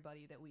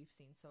everybody that we've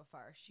seen so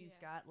far. She's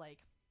got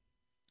like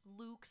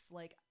Luke's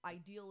like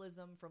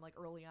idealism from like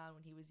early on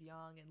when he was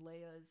young, and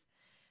Leia's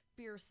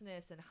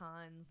fierceness, and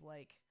Han's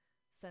like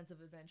sense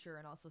of adventure,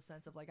 and also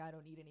sense of like, I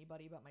don't need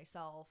anybody but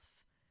myself.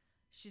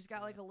 She's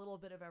got like a little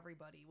bit of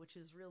everybody, which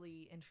is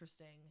really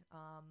interesting.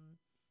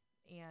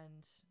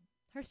 And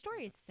Her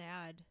story is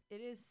sad.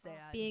 it is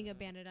sad. Being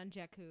abandoned on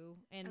Jakku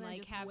and And then like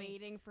just having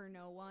waiting for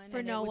no one. for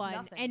And it no was one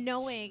nothing. and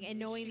knowing She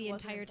the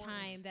wasn't entire important.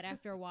 time that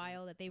after a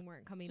while that they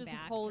weren't coming Just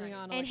back. holding Right.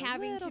 on, and like, a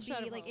having to little shred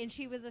be of like, hope. and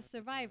she was a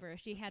survivor.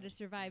 She had to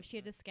survive. She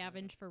had to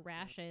scavenge for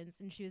rations,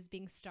 and she was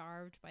being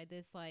starved by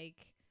this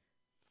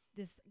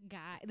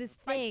guy, this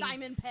by thing.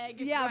 Simon Pegg.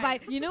 Yeah, Right.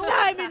 by You know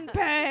Simon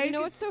Pegg. You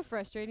know what's so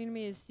frustrating to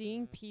me is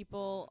seeing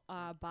people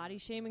body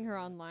shaming her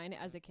online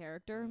as a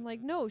character. I'm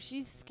like, no,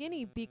 she's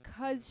skinny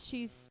because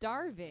she's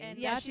starving. And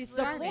Yeah, that's she's the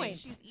starving. point.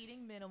 She's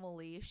eating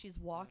minimally. She's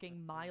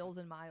walking miles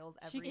and miles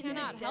She every day.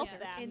 cannot help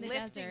Desert. that. In the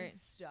Lifting desert.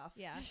 stuff.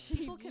 Yeah. She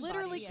People can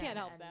literally body can't shame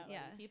help that. anybody.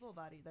 Yeah. People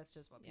body. That's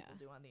just what people Yeah.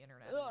 do on the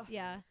internet. Ugh.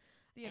 Yeah,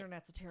 The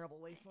internet's a terrible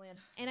wasteland.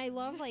 and I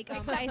love like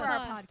Except I for saw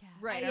our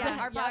podcast. Right.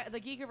 Yeah. The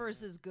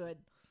Geekiverse is good.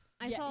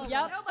 I saw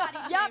Yep. No body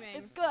Yep, shaming.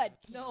 it's good.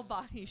 No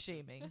body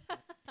shaming.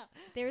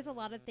 there's a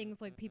lot of things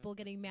like people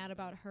getting mad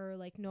about her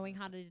like knowing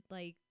how to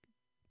like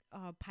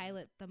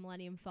pilot the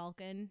Millennium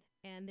Falcon,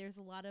 and there's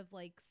a lot of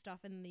like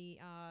stuff in the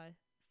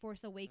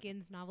Force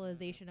Awakens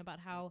novelization about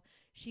how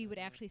she would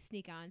actually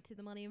sneak onto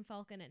the Millennium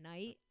Falcon at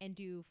night and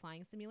do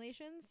flying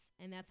simulations,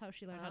 and that's how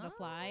she learned how to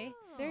fly.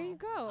 There you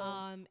go.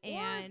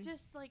 And Or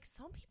just like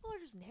some people are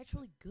just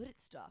naturally good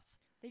at stuff.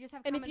 They just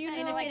have And if common you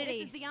sense. know- Like, this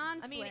Affinity. is the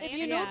on I mean, switch. if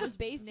you know Yeah. the was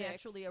basics,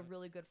 naturally a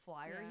really good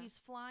flyer. Yeah. He's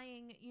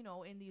flying,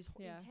 in these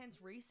Yeah.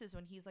 intense races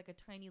when he's like a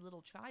tiny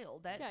little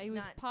child. That's yeah, he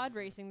was not, pod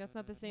racing. That's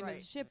not the same Right.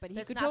 as a ship, but he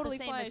that's could not totally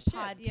the same fly as a ship.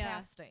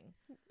 podcasting.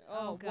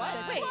 Oh, what? God.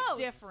 That's Wait, close.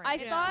 different. I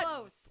It's thought-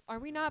 close. Are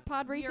we not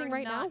pod racing You're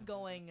right now? not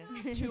going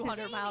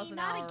 200 miles an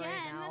not hour again.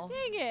 right now.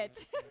 Dang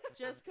it!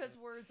 Just because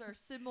words are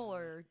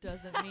similar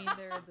doesn't mean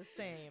they're the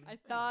same. I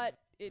thought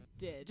it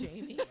did.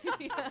 Jamie.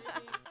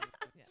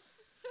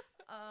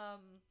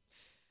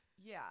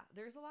 Yeah,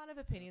 there's a lot of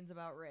opinions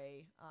about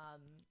Rey.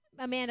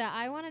 Amanda,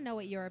 I want to know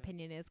what your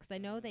opinion is because I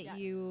know that Yes.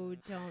 you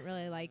don't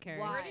really like her.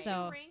 Where did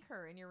So you rank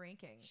her in your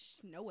ranking?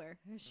 Nowhere.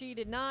 She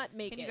did not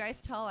make Can it. you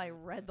guys tell I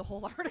read the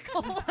whole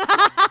article?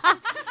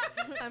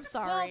 I'm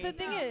sorry. Well, the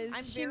thing No. is,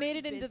 I'm she very made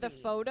it into the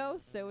busy. photo,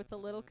 so it's a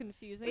little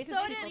confusing. It's So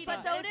just did, misleading.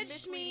 but That so is did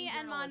misleading Shmi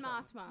and Mon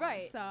journalism. Mothma.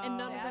 Right, So and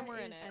none of them That were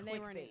in is it. And they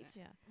weren't in clickbait. it.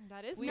 yeah.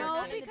 That is We not are No,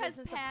 not in the because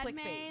business of Padme,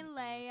 clickbait.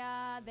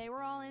 Leia, they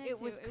were all in it It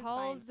too. was fine.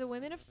 called The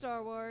Women of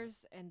Star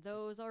Wars, and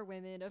those are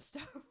women of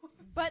Star Wars.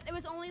 But it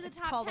was only the It's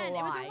top called a 10.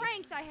 It was lie.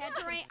 ranked. I had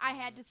to rank. I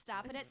had to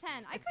stop it at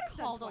 10. I It's could have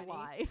done called 20. a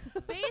lie.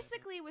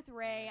 Basically, with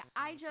Rey,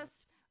 I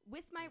just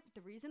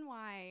the reason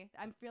why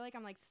I feel like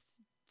I'm like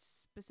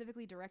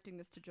specifically directing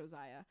this to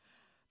Josiah.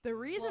 The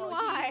reason Well,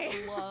 why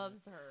he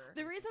loves her.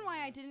 the reason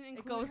why I didn't include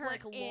It goes her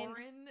like in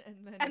Lauren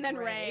and then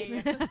Rey.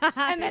 and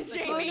and then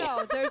Basically. Oh Jamie.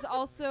 no, there's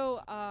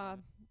also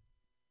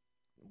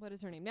what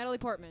is her name? Natalie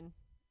Portman.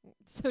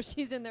 So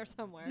she's in there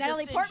somewhere.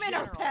 Natalie Just in Portman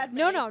or general. Padme?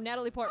 No,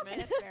 Natalie Portman.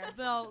 Okay, that's fair.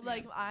 No,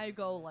 like I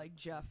go like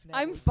Jeff.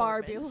 I'm Natalie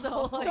far Portman, below.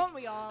 So like, Don't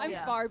we all? I'm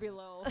Yeah. far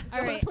below All those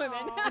right. women.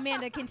 Aw.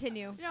 Amanda,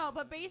 continue. No,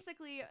 but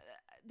basically,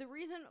 the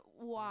reason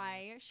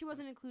why she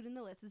wasn't included in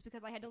the list is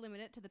because I had to limit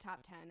it to the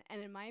top 10.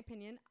 And in my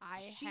opinion,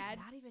 she's had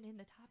not even in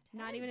the top 10.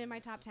 not even in my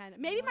top 10.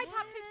 Maybe my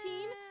top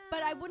 15,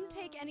 but I wouldn't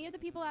take any of the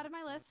people out of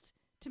my list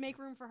to make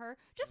room for her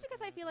just because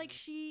I feel like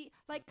she,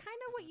 like kind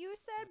of what you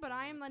said, but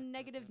I am a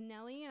negative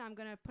Nelly and I'm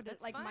going to put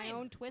That's like my fine.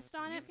 own twist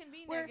on You it. can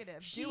be where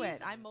negative. Do she's-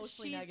 it. I'm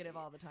mostly she's- negative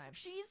all the time.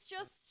 She's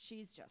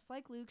just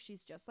like Luke.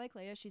 She's just like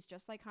Leia. She's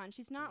just like Han.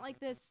 She's not like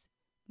this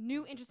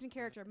new interesting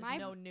character. There's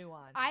no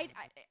nuance.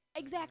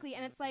 Exactly,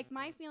 and it's like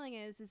my feeling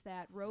is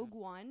that Rogue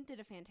One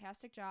did a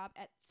fantastic job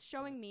at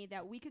showing me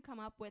that we could come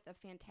up with a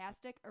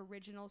fantastic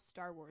original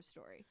Star Wars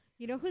story.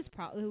 You know who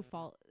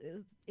fault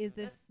is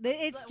this?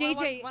 It's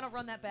JJ. Want to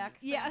run that back?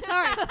 Yeah,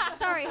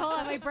 sorry. Hold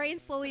on, my brain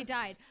slowly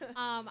died.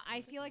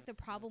 I feel like the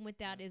problem with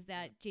that is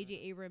that J.J.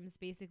 Abrams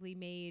basically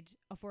made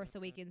A Force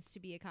Awakens to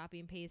be a copy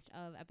and paste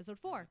of Episode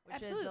 4, which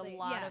Absolutely. is a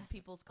lot Yeah. of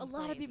people's A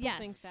complaints. lot of people Yes.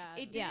 think that.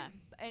 It did, Yeah.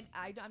 and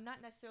I'm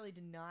not necessarily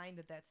denying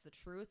that that's the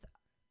truth.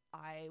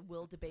 I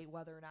will debate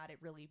whether or not it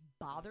really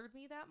bothered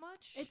me that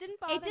much. It didn't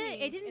bother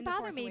me. It didn't in The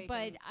bother Force me,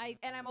 but Awakens.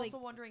 And I'm like, also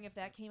wondering if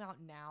that came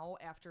out now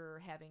after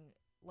having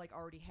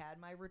already had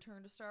my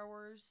return to Star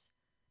Wars,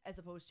 as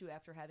opposed to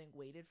after having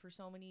waited for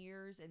so many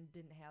years and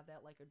didn't have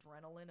that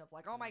adrenaline of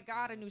oh my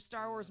god, a new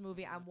Star Wars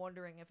movie. I'm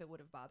wondering if it would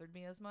have bothered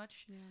me as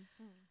much. Yeah.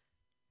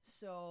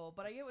 So,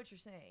 but I get what you're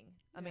saying,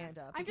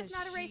 Amanda. I'm just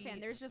because not a Rey she- fan.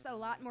 There's just a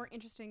lot more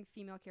interesting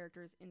female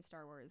characters in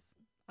Star Wars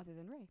other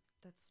than Rey.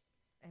 That's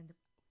and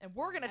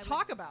we're gonna I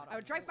talk would- about it. I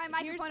would drop my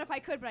microphone if I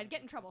could, but I'd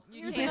get in trouble.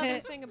 Here's can't. another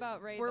thing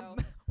about Rey, We're though.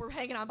 we're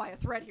hanging on by a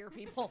thread here,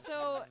 people.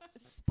 So,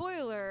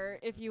 spoiler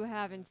if you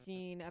haven't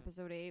seen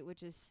Episode 8,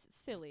 which is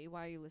silly.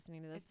 Why are you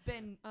listening to this? It's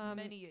been Um,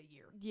 many a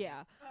year.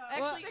 Yeah.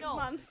 Actually, 6 no.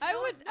 months. I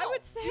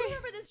would say. Do you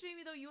remember this,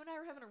 Jamie? Though you and I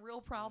were having a real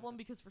problem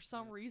because for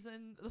some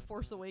reason, The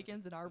Force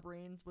Awakens in our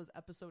brains was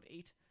Episode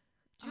 8.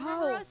 Do you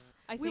remember Oh, us?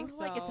 I We think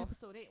were like, it's so.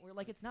 Episode 8. We are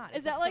like, it's not. Is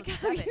It's that like how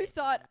episode 7. you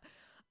thought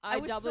I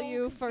was so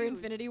IW for confused.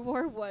 Infinity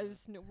War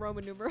was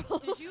Roman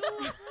numerals? Did you,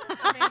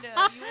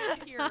 Amanda? You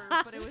weren't here,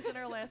 but it was in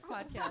our last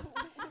podcast.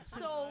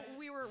 So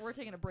we're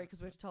taking a break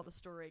because we have to tell the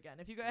story again.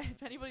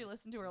 If anybody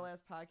listened to our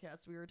last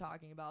podcast, we were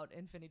talking about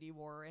Infinity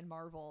War and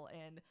Marvel,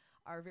 and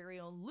our very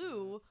own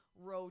Lou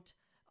wrote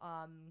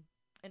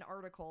an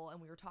article,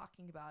 and we were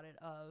talking about it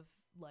of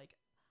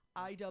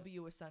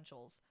IW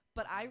essentials,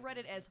 but I read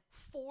it as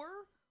 4.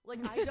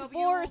 IW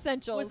 4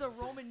 essentials. was a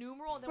Roman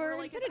numeral, and then For we're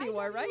like, Infinity is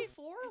War, IW right?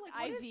 4? It's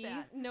What is IV.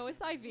 that? No,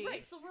 it's IV.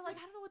 Right, so we're like,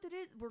 I don't know what that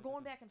is. We're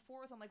going back and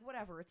forth. I'm like,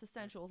 whatever, it's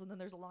essentials. And then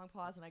there's a long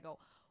pause, and I go,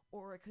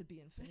 or it could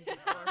be Infinity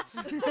War.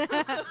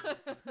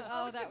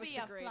 Oh, It that could was be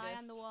the a greatest. fly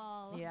on the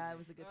wall. Yeah, it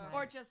was a good time.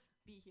 Or just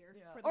be here.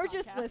 Yeah. For the Or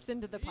just podcast.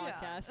 listen to the Yeah.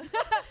 podcast.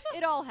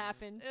 It all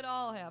happened. It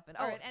all happened.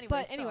 All right, anyway.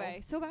 But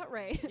anyway, so about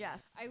Rey.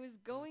 Yes. I was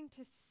going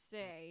to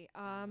say,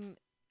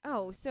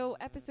 so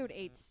Episode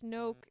 8,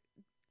 Snoke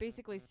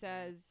basically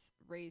says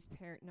Rey's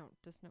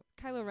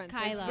Kylo Ren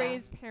says Kylo.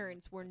 Rey's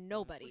parents were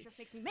nobody. Which just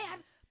makes me mad.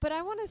 But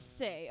I want to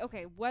say,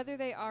 okay, whether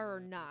they are or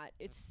not,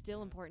 it's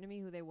still important to me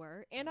who they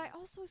were. And I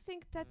also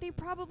think that they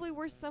probably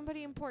were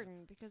somebody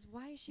important, because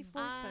why is she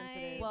force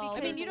sensitive? Well, I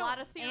there's mean, a lot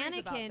of theories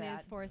about Anakin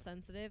that. is force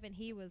sensitive, and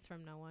he was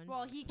from no one.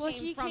 Well, he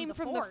he came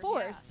from the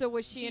Force. Yeah. So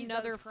was she Jesus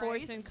another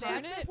Force Christ.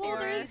 incarnate? That's well, or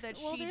there's that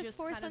she there's just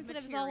force kind of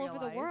sensitives all over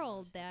the materialized.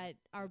 world that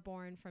are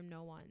born from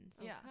no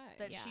ones. Yeah, Okay.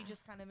 that she Yeah.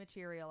 just kind of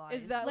materialized.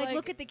 Is that Like, like-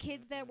 look at the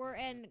kids that were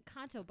in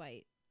Canto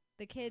Bite.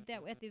 The kid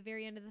that at the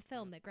very end of the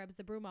film that grabs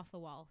the broom off the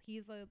wall.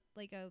 He's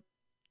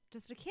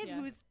just a kid Yeah.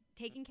 who's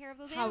taking care of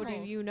those How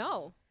animals. do you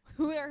know?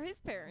 Who are his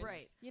parents?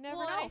 Right. You never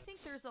well, know. I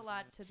think there's a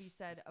lot to be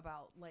said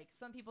about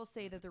some people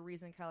say that the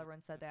reason Kylo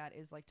Ren said that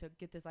is to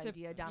get this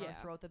idea down our yeah.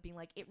 throat of being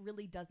it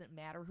really doesn't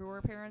matter who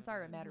her parents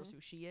are, it matters who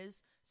she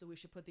is. So we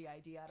should put the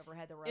idea out of her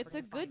head that we're it's ever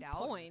a gonna good find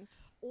out. point.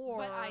 Or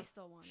But I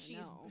still want to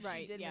she's know. she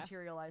Right, did yeah.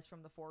 materialize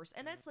from the Force,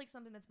 and that's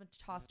something that's been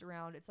tossed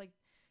around. It's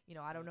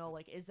I don't know,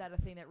 is that a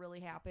thing that really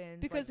happens?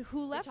 Because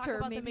who they left talk her?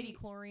 about Maybe the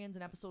midi-chlorians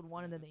in Episode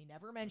 1, and then they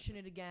never mention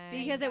it again.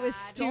 Because it was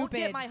Don't stupid.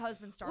 get my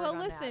husband started Well, on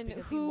listen, that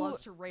because he who-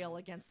 loves to rail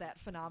against that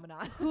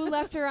phenomenon. who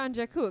left her on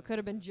Jakku? It could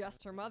have been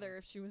just her mother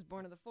if she was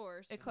born of the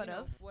Force. It could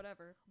have.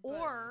 Whatever.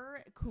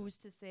 Or who's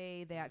to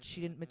say that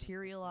she didn't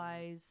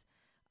materialize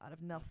out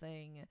of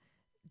nothing?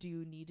 Do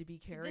you need to be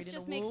carried This in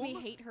just a makes womb? me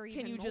hate her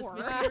even Can you more. just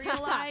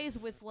materialize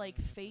with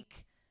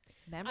fake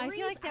memories? I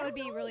feel like that would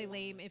don't be really know.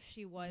 lame if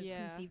she was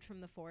Yeah. conceived from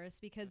the Force,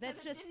 because Because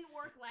that's it just didn't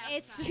work last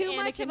it's time. too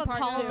much of Anakin a Part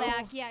 2.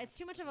 callback. Yeah, it's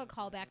too much of a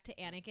callback to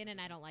Anakin, and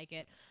I don't like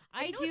it.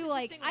 I I know do it's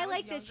like interesting when I I was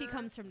like that she younger-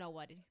 comes from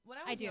nobody. When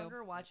I I was do.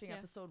 younger watching Yeah.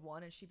 Episode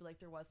 1 and she'd be like,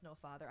 there was no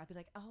father, I'd be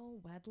like, oh,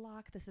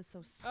 wedlock, this is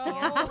so Oh.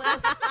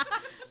 scandalous.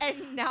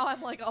 And now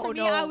I'm like, oh For me,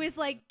 no. I was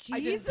like, I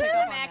didn't Jesus. pick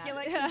up on that.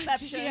 Immaculate Yeah.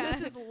 conception. Yeah.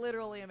 This is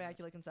literally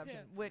Immaculate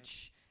Conception,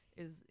 which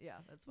is,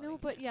 that's funny. No,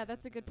 but yeah,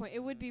 that's a good point. It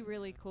would be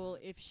really cool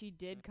if she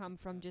did come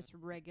from just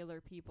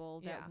regular people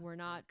that Yeah. were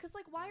not. Because,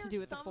 why to are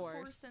do with the some Force.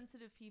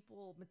 Force-sensitive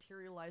people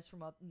materialized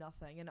from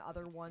nothing and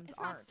other ones It's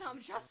aren't? not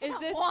some, just Is that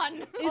this-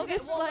 one. Is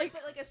this like?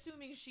 but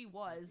assuming she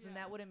was, then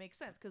that wouldn't make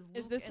sense because Luke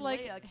Is this and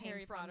like Leia came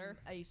Harry from Potter?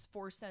 a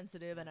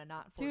Force-sensitive and a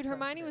not Dude, Force-sensitive.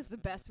 Hermione was the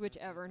best witch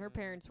ever, and her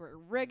parents were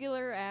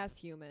regular ass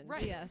humans.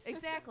 Right. Yes.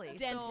 Exactly.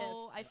 So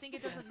Dentists. I think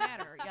it doesn't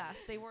matter.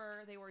 Yes, they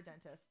were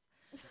dentists.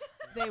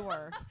 They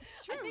were.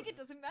 I think it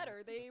doesn't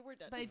matter. They were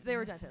dead. They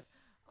were dentists.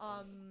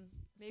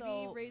 Maybe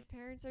so, Rey's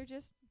parents are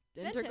just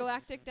Dentists.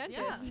 intergalactic yeah,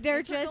 dentists.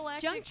 They're just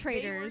intergalactic, junk they were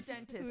traders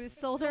dentists. who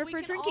sold So her we for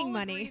can drinking all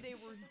money. agree they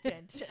were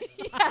dentists.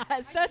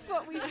 Yes, that's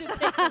what we should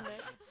take from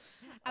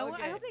this. I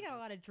Okay. hope they got a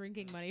lot of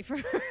drinking money for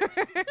her.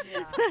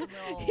 Yeah,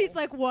 no. He's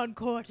like 1/4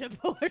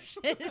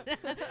 portion.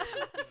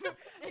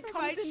 It For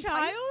my comes in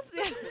child.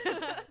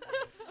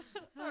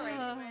 All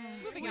right.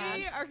 Moving We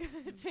on. are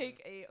going to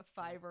take a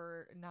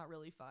 $5, not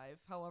really 5,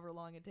 however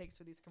long it takes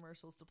for these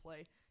commercials to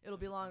play. It'll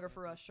be longer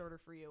for us, shorter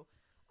for you.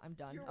 I'm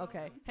done.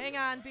 Okay. Hang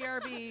on,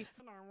 BRB.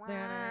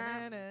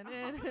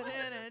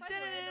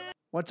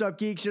 What's up,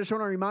 geeks? Just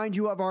want to remind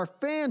you of our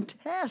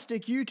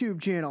fantastic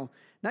YouTube channel.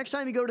 Next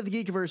time you go to the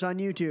Geekiverse on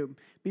YouTube,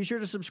 be sure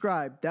to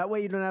subscribe. That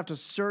way you don't have to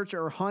search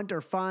or hunt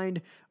or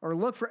find or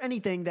look for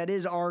anything that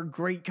is our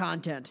great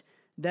content.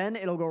 Then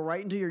it'll go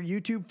right into your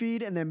YouTube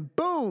feed, and then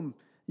boom,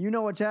 you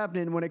know what's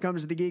happening when it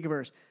comes to the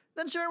Geekiverse.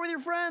 Then share it with your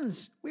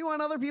friends. We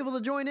want other people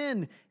to join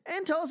in.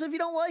 And tell us if you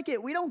don't like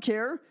it. We don't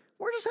care.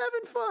 We're just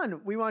having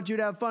fun. We want you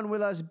to have fun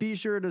with us. Be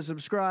sure to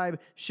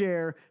subscribe,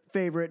 share,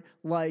 favorite,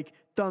 like,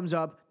 thumbs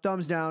up,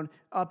 thumbs down,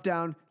 up,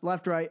 down,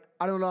 left, right.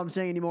 I don't know what I'm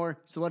saying anymore.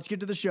 So let's get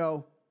to the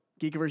show.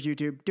 Geekiverse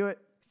YouTube. Do it.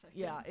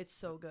 Yeah, it's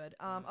so good.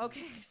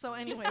 Okay, so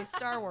anyway,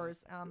 Star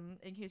Wars.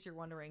 In case you're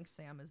wondering,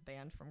 Sam is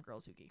banned from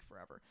Girls Who Geek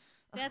forever.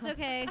 That's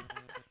okay.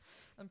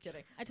 I'm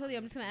kidding. I told you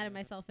I'm just going to edit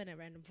myself in at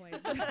random points.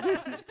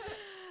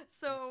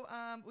 So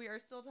we are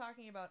still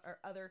talking about our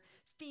other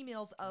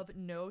females of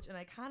note, and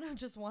I kind of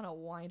just want to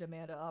wind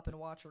Amanda up and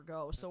watch her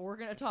go. So we're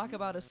going to talk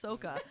about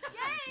Ahsoka.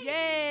 Yay!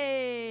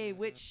 Yay!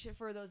 Which,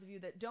 for those of you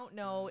that don't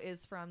know,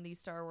 is from the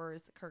Star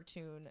Wars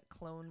cartoon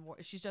Clone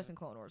Wars. She's just in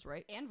Clone Wars,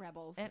 right? And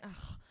Rebels. And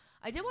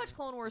I did watch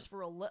Clone Wars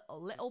for a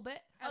little bit.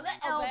 A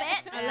little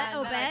bit.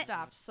 And then I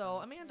stopped. So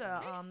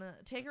Amanda,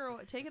 take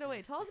it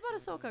away. Tell us about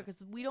Ahsoka,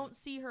 because we don't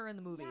see her in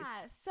the movies.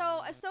 Yeah,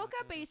 so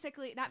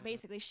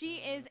Ahsoka she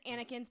is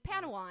Anakin's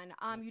Padawan.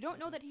 You don't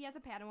know that he has a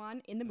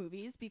Padawan in the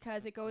movies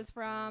because it goes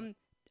from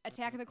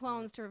Attack of the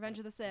Clones to Revenge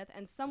of the Sith,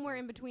 and somewhere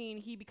in between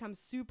he becomes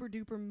super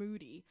duper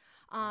moody.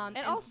 And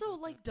also,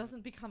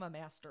 doesn't become a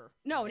master.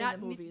 No, in not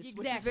the movies,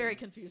 exactly. which is very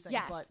confusing.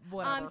 Yes. But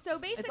whatever. So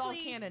basically, it's all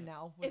canon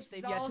now, which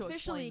they've yet to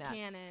officially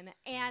explain that. canon.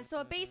 And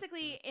so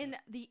basically, in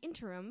the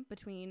interim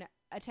between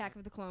Attack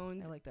of the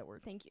Clones, I like that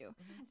word. Thank you,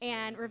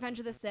 and Revenge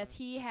of the Sith,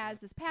 he has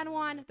this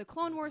Padawan. The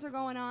Clone Wars are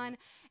going on,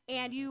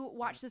 and you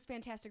watch this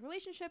fantastic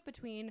relationship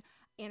between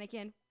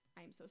Anakin.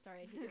 I'm so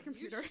sorry. I hit your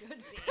computer. You should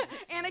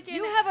be. Anakin.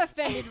 You have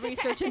offended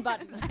research and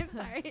buttons. I'm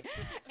sorry.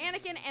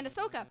 Anakin and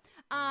Ahsoka.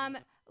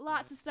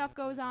 Lots of stuff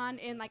goes on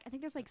in I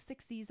think there's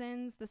 6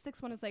 seasons. The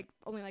 6th one is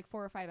only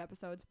 4 or 5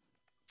 episodes.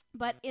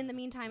 But in the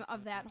meantime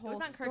of that whole It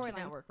was on Cartoon storyline-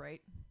 Network,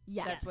 right?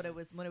 Yes. That's what it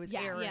was when it was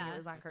Yes. airing. Yeah. It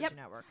was on Cartoon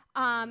Network.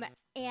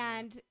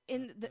 And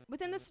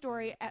within the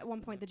story, at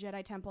one point, the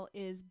Jedi Temple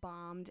is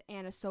bombed,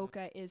 and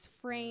Ahsoka is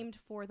framed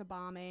for the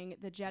bombing.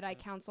 The Jedi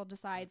Council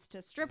decides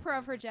to strip her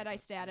of her Jedi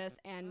status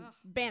and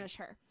banish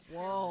her.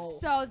 Whoa.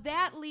 So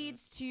that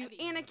leads to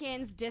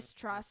Anakin's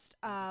distrust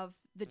of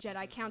the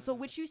Jedi Council,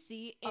 which you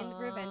see in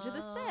Revenge of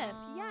the Sith.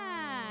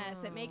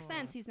 Yes, it makes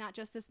sense. He's not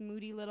just this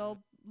moody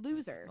little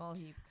loser. Well,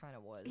 he kind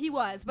of was. He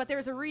was, but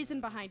there's a reason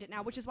behind it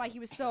now, which is why he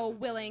was so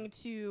willing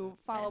to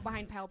follow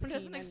behind Palpatine. It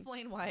doesn't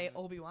explain why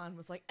Obi-Wan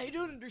was like, I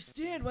don't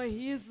understand why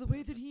he is the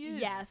way that he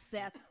is. Yes,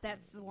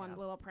 that's the one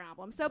little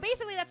problem. So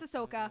basically, that's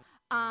Ahsoka,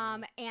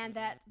 and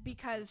that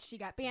because she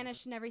got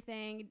banished and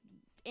everything,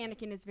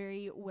 Anakin is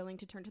very willing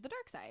to turn to the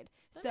dark side.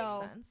 That so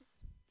makes sense.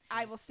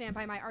 I will stand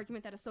by my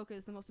argument that Ahsoka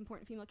is the most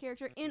important female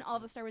character in all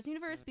of the Star Wars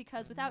universe,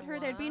 because without her,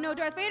 there'd be no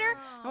Darth Vader,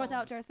 and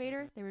without Darth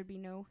Vader, there would be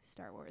no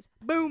Star Wars.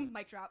 Boom!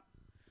 Mic drop.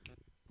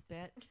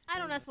 That I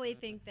don't is- necessarily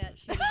think that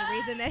she was the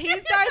reason that he's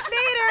Darth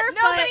Vader.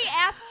 Nobody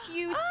asked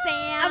you,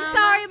 Sam. I'm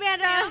sorry,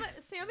 Amanda.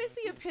 Sam is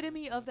the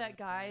epitome of that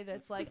guy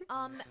that's like,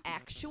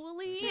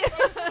 actually.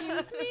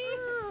 Excuse me.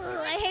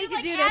 I hate to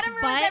do this, Adam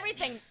ruins but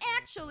everything.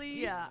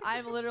 Actually. Yeah,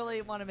 I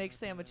literally want to make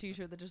Sam a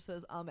t-shirt that just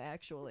says,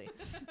 actually.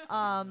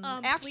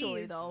 Actually,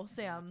 please. though,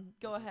 Sam,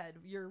 go ahead.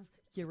 Your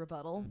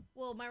rebuttal.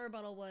 well, my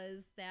rebuttal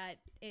was that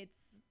it's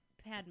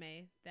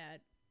Padme that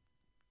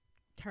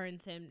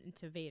turns him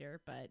into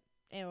Vader, but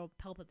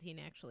Palpatine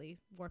actually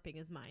warping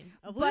his mind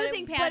of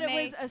losing Padme. But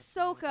it was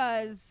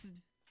Ahsoka's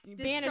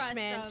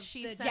banishment. of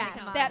She the sent Yes,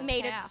 him on that the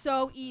made path. it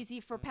so easy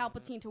for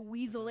Palpatine to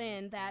weasel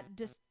in that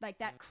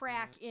that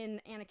crack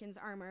in Anakin's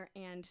armor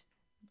and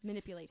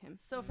manipulate him.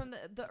 So from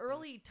the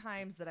early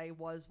times that I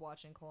was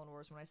watching Clone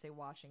Wars, when I say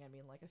watching, I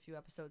mean a few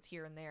episodes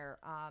here and there,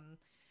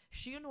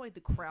 she annoyed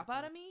the crap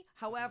out of me.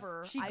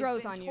 However, She I've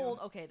grows been on you. told,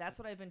 okay, that's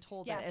what I've been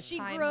told. that Yes, as she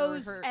time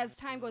grows her as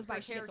time goes by.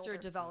 her She gets character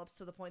older. develops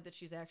to the point that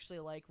she's actually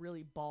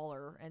really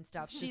baller and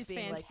stuff. She's just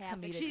being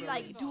fantastic. comedic She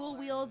relief. dual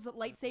wields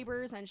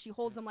lightsabers and she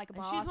holds them like a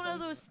And boss. she's one of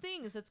those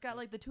things that's got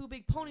the 2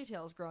 big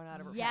ponytails growing out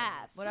of her head.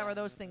 Yes. Whatever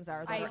those things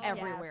are that are Yes.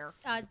 everywhere.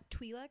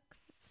 Twi'leks.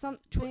 something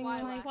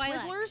Twi'lek. like Twi'lek.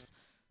 Twizzlers?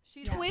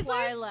 She's Yeah. a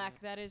Twi'lek.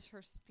 That is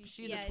her species.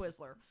 She's Yes. a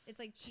Twizzler. It's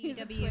like She's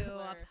a TW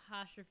Twizzler.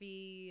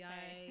 apostrophe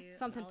I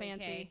Something LK.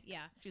 fancy.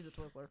 Yeah. She's a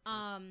Twizzler.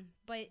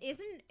 But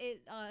isn't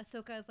it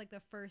Ahsoka is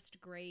the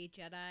first gray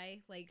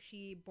Jedi?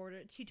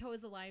 She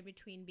toes the line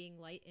between being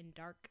light and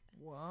dark.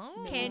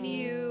 Whoa. Can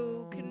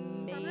you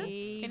confirm this?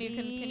 Can you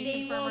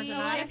Maybe. confirm or A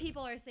deny? lot of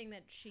people are saying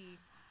that she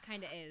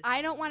kind of is.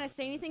 I don't want to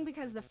say anything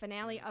because the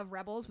finale of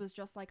Rebels was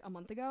just like a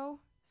month ago,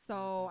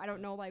 so I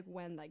don't know like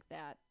when like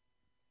that.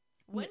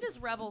 When does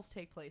Rebels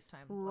take place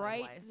time?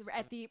 Right wise?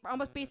 at the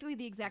almost basically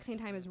the exact same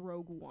time as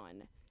Rogue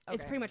One.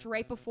 It's Okay. pretty much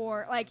right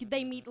before like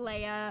they meet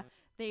Leia.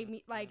 They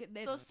meet like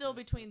So still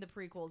between the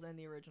prequels and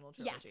the original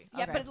trilogy. yes,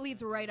 yeah, Okay. but it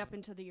leads right up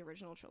into the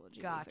original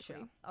trilogy. Gotcha.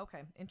 Basically.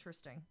 Okay,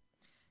 interesting.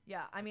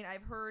 Yeah, I mean,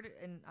 I've heard,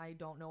 and I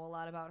don't know a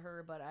lot about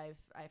her, but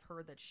I've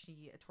heard that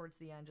she, towards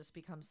the end, just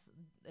becomes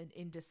an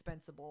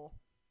indispensable,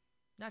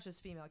 not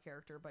just female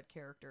character, but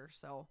character.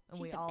 So, and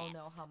She's we the all best.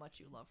 know how much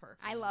you love her.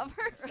 I love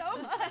her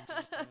so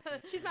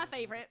much. She's my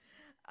favorite.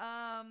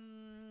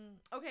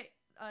 Okay,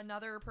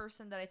 another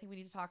person that I think we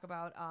need to talk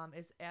about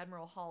is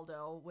Admiral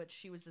Holdo, which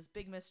she was this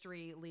big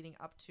mystery leading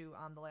up to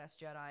The Last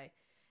Jedi,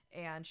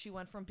 and she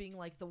went from being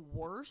like the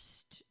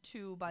worst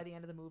to, by the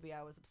end of the movie,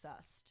 I was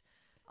obsessed.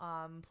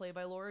 Played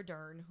by Laura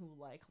Dern, who,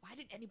 like, why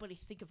didn't anybody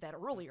think of that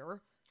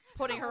earlier?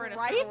 Putting her in a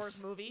Star Right?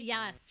 Wars movie.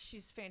 Yes.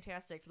 She's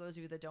fantastic. For those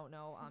of you that don't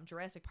know,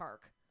 Jurassic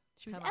Park.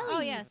 She was Come on. Ellie. Oh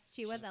yes,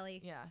 she was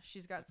Ellie. Yeah,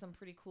 she's got some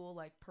pretty cool,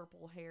 like,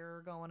 purple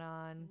hair going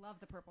on. Love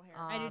the purple hair.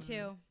 I do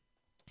too.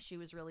 She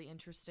was really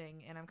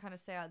interesting, and I'm kind of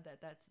sad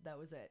that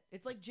was it.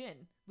 It's like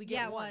Jin. We get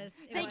Yeah, it one. was. It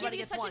they was. give Everybody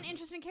you gets such one. an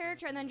interesting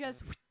character and then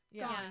just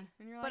Yeah. gone.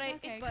 And you're But like,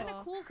 okay, it's kind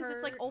of cool because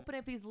it's like Kurt. open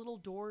up these little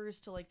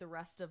doors to like the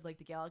rest of like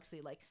the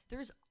galaxy. Like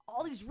there's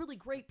all these really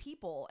great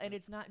people, and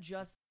it's not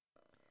just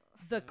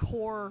the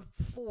core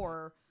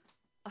four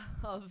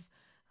of.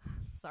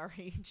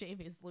 Sorry,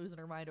 Jamie's losing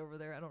her mind over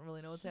there. I don't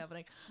really know what's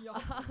happening.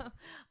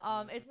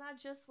 It's not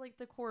just like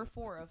the core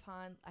four of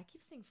Han. I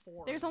keep saying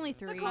four. There's only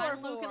three.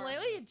 Han, Luke, and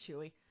Leia, and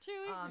Chewie.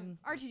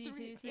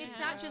 R2D2. It's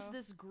not just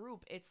this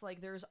group. It's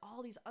like there's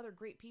all these other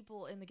great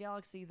people in the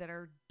galaxy that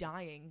are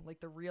dying. Like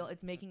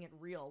it's making it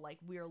real. Like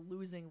we are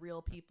losing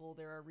real people.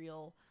 There are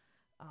real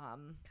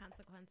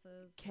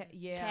Consequences.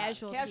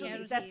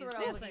 Casualties. That's the word I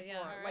was That's looking it,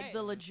 for. yeah. Like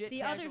the legit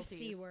The other casualties.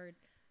 C word.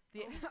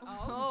 The,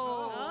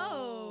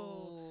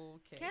 Oh.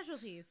 Okay.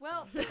 Casualties.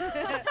 Well, this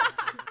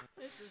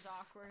is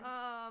awkward.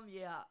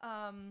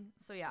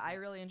 So yeah, I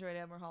really enjoyed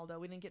Admiral Holdo.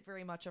 We didn't get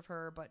very much of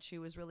her, but she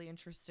was really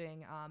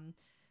interesting.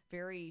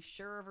 Very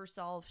sure of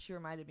herself. She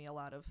reminded me a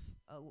lot of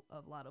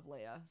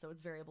Leia. So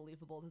it's very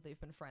believable that they've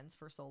been friends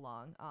for so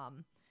long.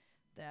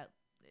 That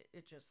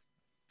it just,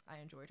 I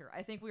enjoyed her.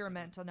 I think we were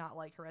meant to not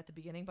like her at the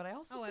beginning, but I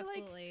also feel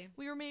absolutely. like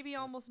we were maybe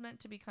almost meant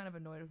to be kind of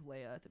annoyed with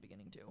Leia at the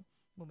beginning too,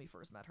 when we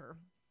first met her,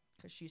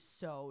 because she's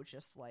so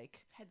just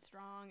like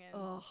headstrong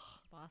and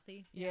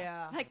Bossy.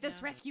 yeah. like this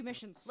Yeah. rescue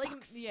mission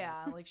Like sucks.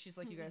 like she's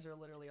like, you guys are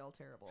literally all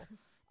terrible.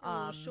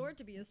 short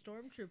to be a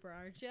stormtrooper,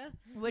 aren't you?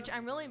 Which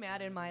I'm really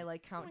mad in my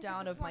like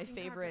countdown this of my walking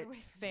favorite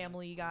cockroach.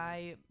 Family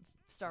Guy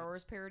Star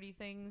Wars parody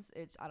things.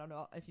 It's, I don't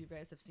know if you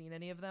guys have seen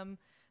any of them,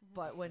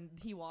 but when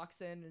he walks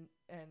in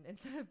and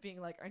instead of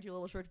being like, aren't you a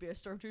little short to be a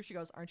stormtrooper, she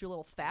goes, aren't you a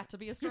little fat to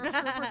be a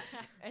stormtrooper?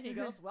 And he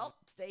goes, well,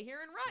 stay here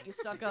and rot, you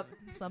stuck up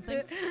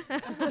something.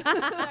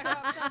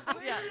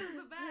 Yeah.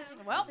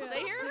 Well, stay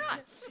here and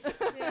rot.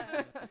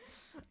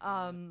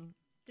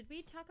 Did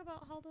we talk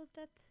about Holdo's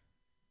death?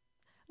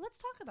 Let's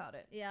talk about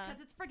it. Yeah.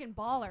 Because it's friggin'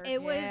 baller.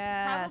 It was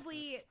Yes.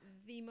 probably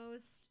the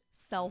most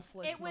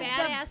Selfless. It was moment.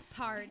 badass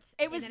part.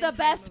 It was in the an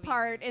entire best movie.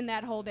 part in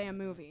that whole damn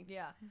movie.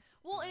 Yeah.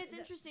 Well, and it's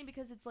interesting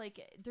because it's like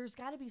there's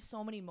got to be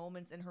so many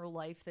moments in her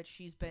life that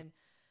she's been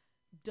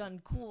done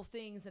cool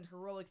things and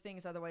heroic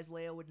things. Otherwise,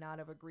 Leia would not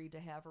have agreed to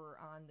have her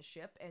on the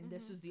ship. And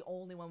this is the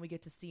only one we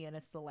get to see, and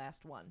it's the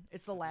last one.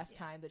 It's the last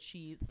time that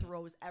she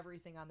throws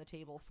everything on the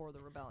table for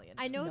the rebellion.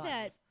 I It's know nuts.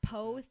 that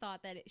Poe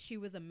thought that she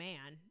was a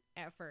man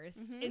at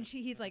 1st, and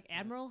he's like,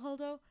 Admiral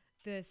Holdo,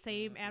 the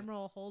same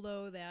Admiral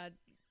Holdo that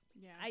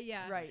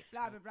Yeah. Right.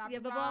 Blah, blah, blah, blah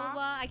blah blah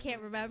blah. I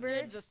can't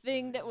remember. The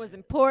thing that was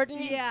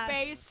important Yeah. in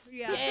space.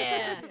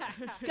 Yeah.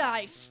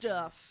 Guy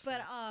stuff.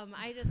 But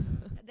I just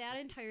that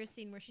entire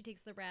scene where she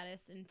takes the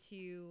Radis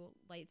into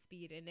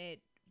Lightspeed and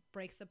it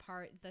breaks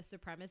apart the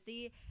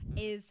supremacy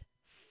is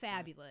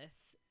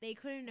fabulous. They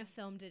couldn't have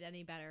filmed it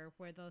any better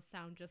where the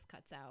sound just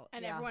cuts out.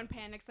 And Yeah. everyone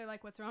panics. They're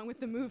like, what's wrong with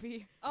the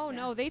movie? Oh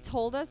no, they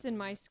told us in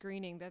my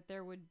screening that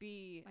there would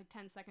be Like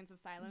 10 seconds of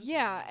silence.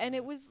 yeah, and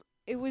it was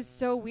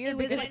so weird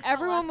They because didn't tell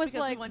everyone us was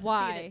because we like, went to see it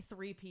why? at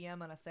 3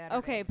 p.m. on a Saturday.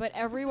 Okay, but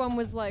everyone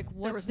was like,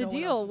 what's was the no one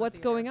else deal? in the What's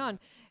theater. going on?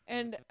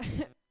 And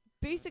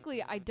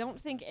basically, I don't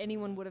think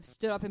anyone would have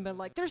stood up and been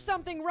like, there's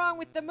something wrong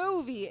with the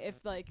movie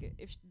if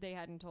they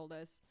hadn't told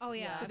us. Oh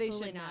yeah, So they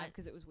absolutely should not not.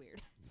 because it was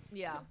weird.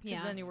 Yeah. Because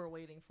Yeah. then you were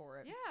waiting for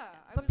it. Yeah,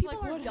 I But was people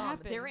like, are what dumb.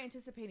 happened? They're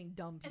anticipating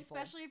dumb people.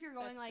 Especially if you're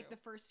going That's like true.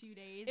 the first few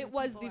days. It and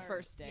was people the are-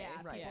 first day.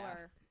 Yeah, Right. people Yeah.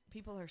 are.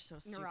 People are so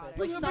stupid. Neurotic.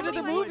 Like Remember somebody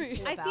the would movie?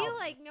 flip I feel out.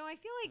 like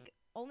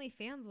only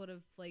fans would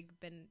have like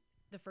been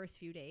the first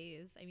few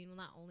days. I mean, well,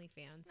 not only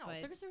fans, No,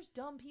 but there's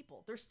dumb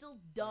people. There's still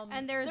dumb.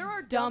 And there's there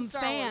are dumb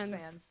Star Wars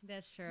fans. fans.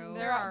 that's true.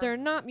 There are. They're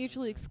not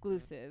mutually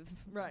exclusive.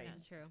 Right.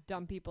 Yeah, true.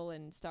 Dumb people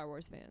and Star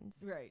Wars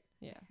fans. Right.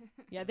 Yeah,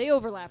 yeah, they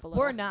overlap a little.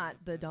 We're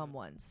not the dumb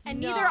ones. And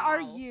neither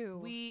are you.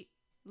 We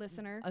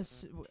listener.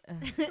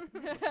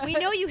 We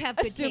know you have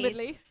good Assumedly.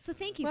 taste, so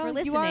thank you well, for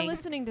listening. you are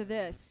listening to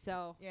this,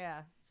 so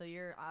Yeah, so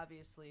you're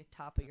obviously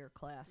top of your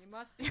class. you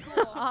must be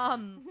cool.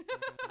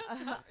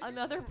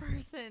 Another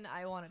person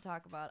I want to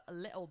talk about a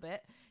little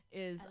bit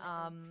is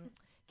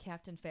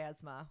Captain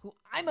Phasma, who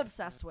I'm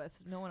obsessed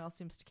with. No one else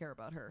seems to care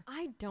about her.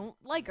 I don't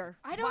like her.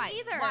 I don't Why?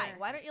 either. Why?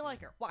 Why don't you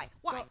like her? Why?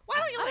 Why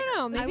don't you I like her?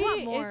 don't know. I Maybe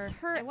want more. it's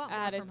her I want more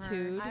from her.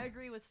 attitude. I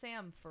agree with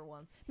Sam for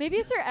once. Maybe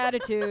it's her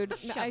attitude.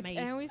 Shut I me.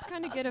 always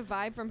kind of get a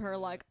vibe from her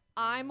like,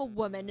 I'm a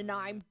woman and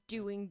I'm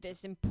doing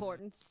this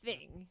important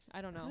thing.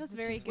 I don't know. That was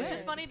It's very just good. Which weird.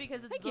 is funny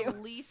because it's Thank the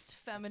you. least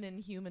feminine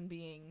human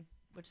being,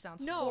 which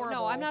sounds No,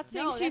 horrible. I'm not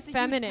saying No, she's that's a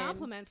feminine. Huge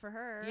compliment for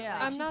her. Yeah.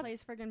 Like, I'm she not-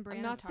 plays friggin' Brienne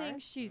I'm not of saying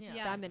Tarth. she's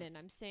Yes. feminine.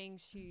 I'm saying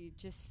she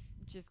just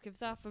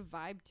gives off a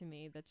vibe to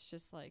me that's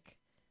just like,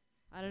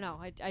 I don't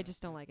know. I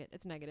just don't like it.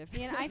 It's negative.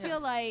 And I feel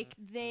like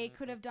they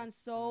could have done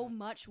so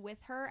much with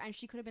her, and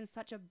she could have been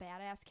such a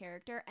badass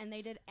character, and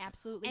they did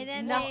absolutely And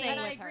then nothing they- And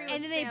I with agree her. with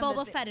and then they Sam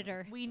Boba that Fetted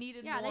her. We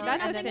needed Yeah, they more. did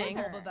and nothing then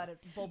with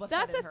her. Boba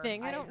That's Fetted a her.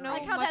 thing. I don't agree. know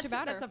like how much that's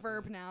about that's her. a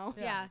verb now.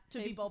 Yeah. To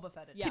be Boba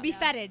Fetted. Yeah. To be Yeah.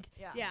 feted.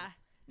 Yeah. Yeah.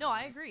 No,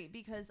 I agree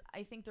because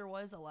I think there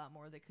was a lot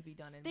more that could be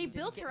done. And They we didn't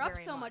built get her up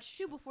very so much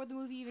too before the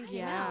movie even came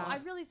Yeah. out. I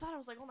really thought I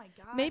was like, oh my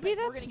god. Maybe like,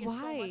 we're that's gonna get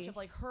so why. much of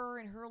like her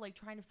and her like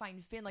trying to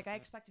find Finn. Like I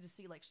expected to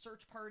see like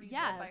search parties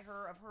led by Yes.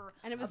 her of her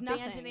And it was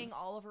abandoning nothing.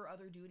 all of her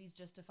other duties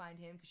just to find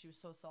him because she was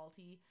so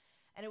salty.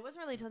 And it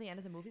wasn't really until the end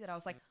of the movie that I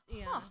was like,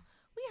 Yeah.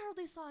 we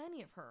hardly saw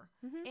any of her.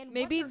 Mhm. And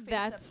Maybe what's her face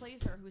that's- that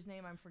plays her, whose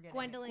name I'm forgetting.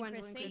 Gwendolyn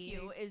Gwendolyn Christie.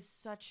 Thank you, is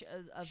such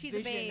a She's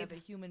a vision of babe.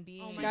 a human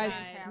being. Oh my Guys,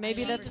 God.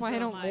 maybe I that's love why her I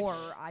so don't much.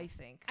 more, I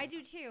think. I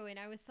do too, and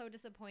I was so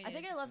disappointed. I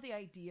think I love the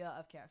idea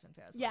of Captain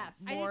Phasma.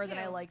 Yes. I do more than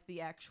I too. like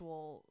the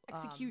actual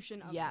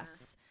Execution of her.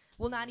 yes.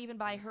 Well, not even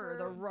by her.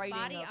 The writing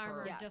body of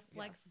armor her. Yes.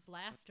 deflects Yes.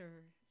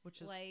 blasters,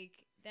 Which is-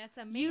 like that's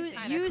Use, amazing.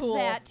 Kinda use cool.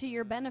 that to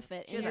your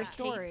benefit She in has your a cape.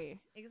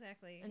 story.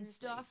 Exactly. and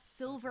stuff.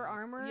 Silver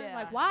armor. Yeah.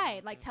 Like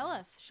why? Like tell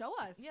us. Show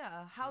us.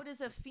 Yeah. How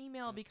does a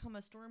female become a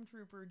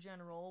stormtrooper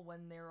general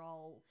when they're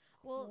all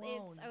Well,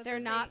 clones? it's I was They're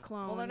gonna not say-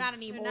 clones. Well, they're not They're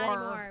anymore. not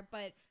anymore,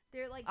 but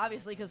they're like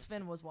Obviously, because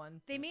Finn was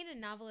one. they made a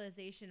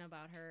novelization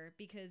about her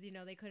because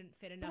they couldn't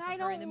fit enough But I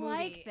of her in the don't movie.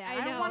 like that. I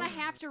know. don't want to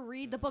have to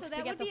read the books so to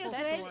that get would the be full a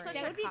That's good, just story. such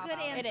that a would be a good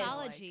cop-out. It is.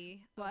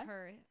 anthology What? of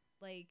her,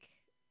 like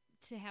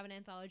to have an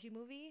anthology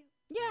movie.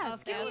 Yes.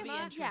 Of Give That me would be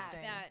Phasma? interesting.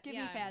 Yes. That- Give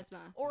yeah. me Phasma.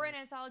 Or an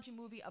anthology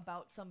movie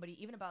about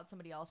somebody, even about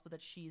somebody else, but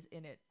that she's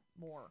in it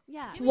more.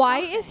 Yeah. Give me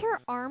Why something. is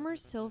her armor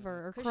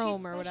silver or 'Cause she's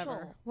chrome or whatever?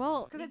 special.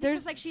 Well, Because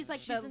there's like she's like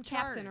she's the in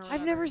captain or charge. whatever.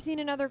 I've never seen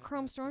another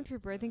chrome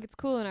stormtrooper. I think it's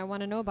cool and I want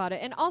to know about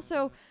it. And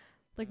also,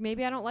 like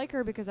maybe I don't like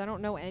her because I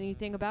don't know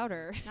anything about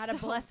her. Not a So-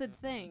 blessed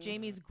thing.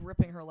 Jamie's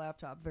gripping her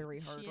laptop very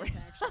hard She right is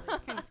actually.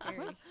 It's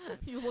kind of scary.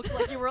 You look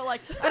like you were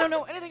like, I don't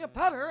know anything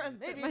about her, and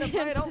maybe My that's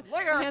why I hands- don't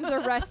like My her. hands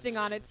are resting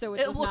on it so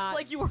it, It does looks not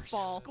like you were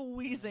fall.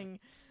 squeezing.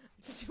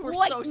 You were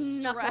White so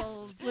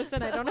knuckles. stressed.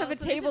 Listen, I don't have a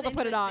So this table is to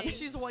put it on.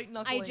 interesting. She's white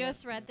knuckling. I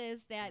just read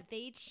this that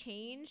they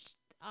changed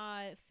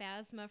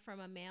Phasma from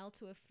a male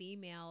to a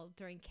female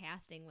during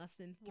casting less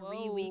than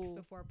 3 weeks Whoa.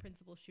 before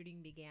principal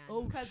shooting began.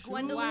 Because shoot.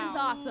 Gwendolyn's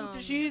Wow. awesome.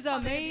 She's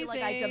I'm gonna be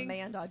like, I amazing.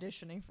 demand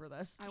auditioning for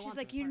this. I She's want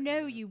like, this you part.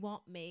 know you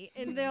want me.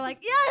 And they're like,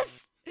 yes!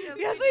 Yes,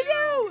 Yes, we we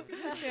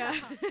do! Yeah.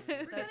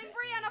 That's-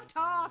 Brienne of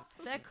Tarth.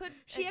 That could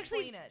She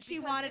actually- explain it. she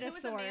because wanted if a it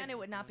was sword. a man, it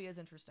would not be as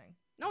interesting.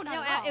 No, not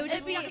No, at all. it would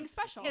just be be- nothing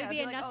special. It Yeah, would be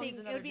I'd be like, oh, nothing. he's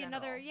It would be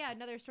another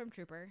another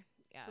stormtrooper.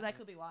 Yeah. So that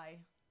could be why.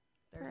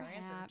 There's our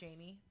answer, Perhaps.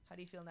 Jamie. How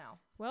do you feel now?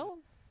 Well,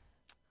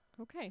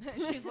 okay.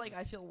 She's like,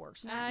 I feel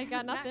worse. I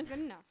got nothing. Not good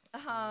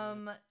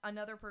enough.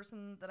 Another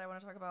person that I want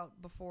to talk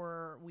about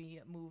before we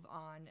move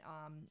on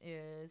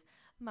is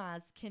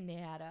Maz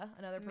Kanata,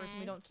 another person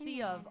we Maz don't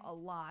see of Kanata. a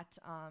lot.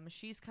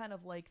 She's kind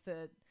of like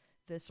the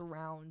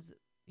surrounds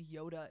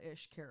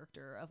Yoda-ish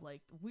character of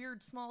like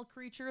weird small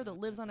creature that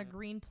lives on a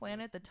green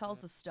planet that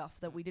tells us stuff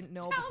that we didn't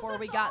know before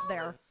we got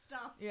there.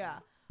 Stuff. Yeah.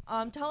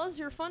 Tell us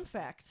your fun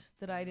fact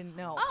that I didn't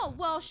know. Oh,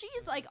 well,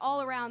 she's like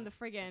all around the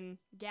friggin'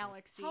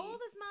 galaxy. How old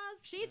is Maz?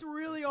 She's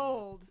really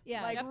old.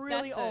 Yeah. Like Yep,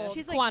 really that's a- old.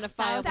 She's like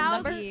quantifiable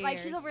number. Like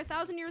she's over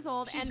 1,000 years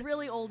old. She's and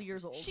really old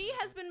years old. she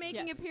has been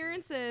making Yes.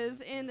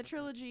 appearances in the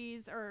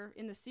trilogies or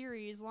in the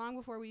series long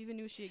before we even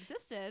knew she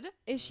existed.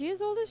 Is she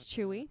as old as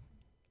Chewie?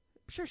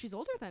 I'm sure she's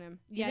older than him.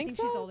 Yeah, I think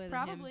think she's so? older than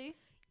him. Probably.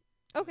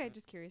 Okay,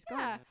 just curious. Go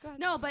Yeah. ahead. Go ahead.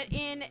 No, but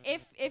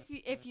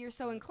if you're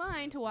so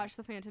inclined to watch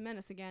The Phantom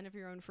Menace again of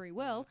your own free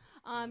will,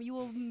 you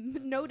will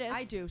notice.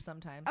 I do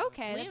sometimes.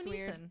 Okay, Liam that's Neeson.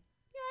 weird.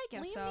 I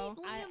guess so.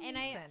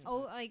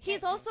 Like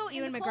He's also in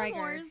Ewan the McGregor. Clone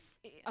Wars.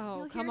 Oh,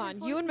 You'll come hear on. his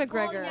voice Ewan in the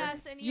Clone McGregor. Wars.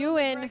 Yes, and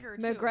Ewan McGregor,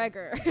 too.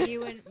 McGregor.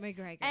 Ewan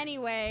McGregor.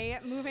 Anyway,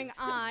 moving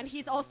on.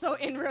 He's also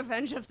in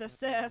Revenge of the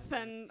Sith,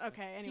 and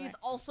okay. Anyway, He's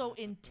also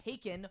in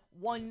Taken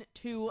 1,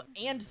 2,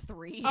 and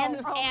 3. I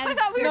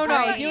thought we were No, talking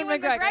no, about Ewan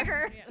Ewan McGregor.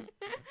 McGregor.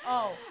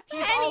 Oh,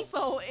 he's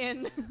also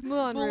in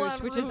Moulin Rouge, Moulin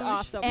which is Rouge.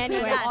 awesome.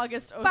 Anyway. and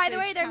August Osage By the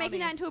way, they're County. making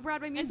that into a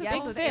Broadway musical. yes,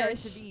 Big with Fish.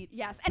 Eric David.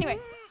 Yes. Anyway,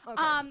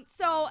 Okay.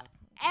 so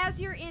as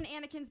you're in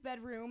Anakin's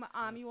bedroom,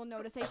 you will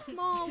notice a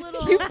small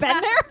little. You've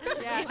been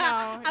there? Yeah, no,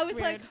 I it's was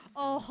weird. like,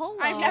 oh, hello.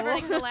 I've never-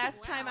 Like the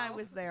last time I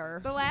was there.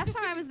 The last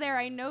time I was there,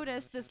 I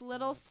noticed this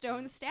little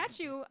stone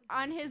statue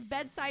on his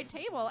bedside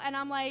table, and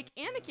I'm like,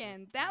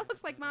 Anakin, that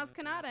looks like Maz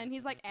Kanata, and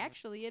he's like,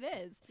 actually, it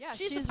is. Yeah, the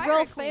she's pirate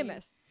real queen.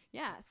 famous.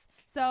 Yes.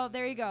 So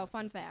there you go.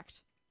 Fun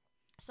fact.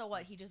 So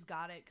what? He just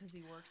got it because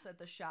he works at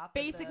the shop.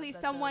 Basically,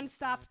 someone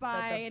stopped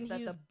by and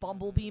he was the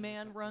Bumblebee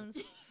man runs.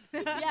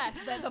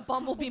 Yes. That the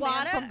Bumblebee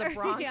man from the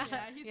Bronx. Yeah,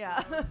 he's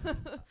Yeah.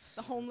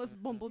 the homeless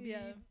bumblebee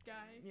guy.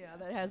 Yeah,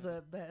 that has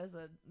a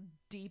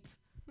deep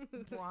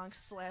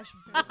Bronx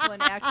 /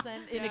 Brooklyn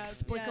accent Yes,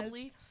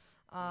 inexplicably.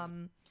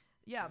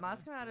 Yeah,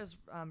 Maz Kanata's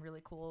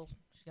really cool.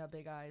 She's got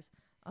big eyes.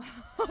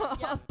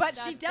 But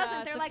she That's, doesn't.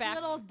 They're it's a like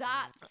fact. little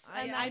dots.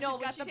 I And know, she's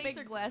when got she the takes big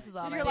her glasses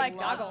off, you're I like,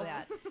 love goggles.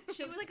 that.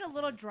 She was like a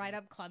little dried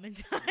up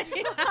clementine.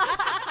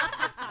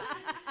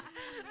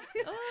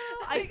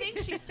 I think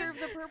she served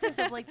the purpose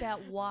of like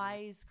that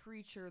wise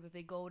creature that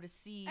they go to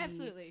see.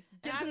 Absolutely.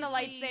 And Gives him the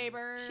obviously,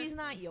 lightsaber. She's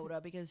not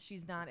Yoda because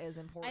she's not as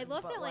important. I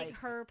love but, that like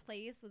her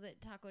place was at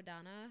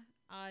Takodana.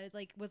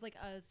 Was like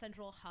a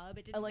central hub.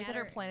 It didn't I like that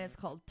matter. her planet's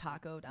called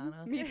Taco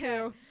Donna. Me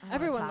too.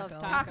 Everyone loves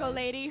Taco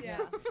lady. Yeah.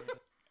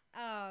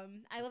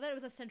 I love that it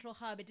was a central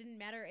hub. It didn't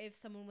matter if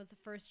someone was the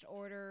First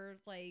Order,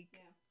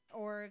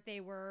 or if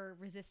they were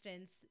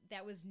Resistance.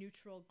 That was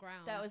neutral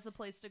ground. That was the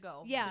place to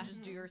go. Yeah. To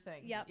just do your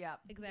thing. Yep. Yeah.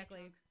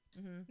 Exactly.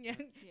 Mm-hmm. Yeah.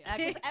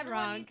 Everyone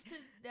Drunk.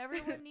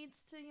 needs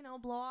to,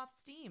 blow off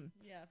steam.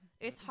 Yeah.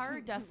 It's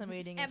hard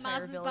decimating At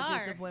entire Maz's villages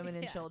bar. of women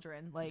and Yeah.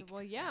 children. Like,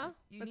 Well, yeah.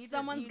 you But need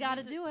someone's you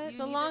gotta need do it. you It's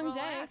a need to long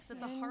day, relax.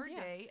 It's a and hard yeah.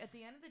 day. At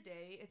the end of the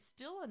day, it's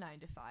still a 9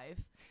 to 5.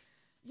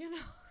 You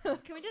know.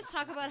 Can we just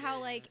talk about how,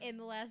 like, in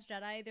The Last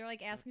Jedi, they're,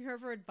 like, asking her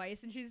for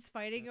advice, and she's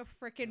fighting a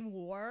freaking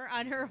war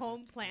on her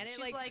home planet?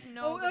 She's like,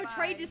 no, a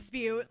trade goodbye.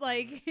 dispute.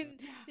 Like,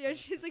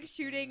 she's, like,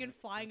 shooting and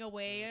flying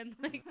away, and,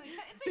 like...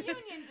 It's a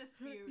union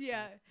dispute.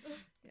 Yeah. I think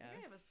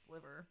I have a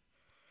sliver.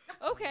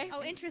 Okay.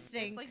 Oh,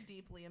 interesting. It's like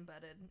deeply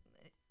embedded.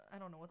 I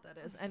don't know what that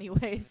is.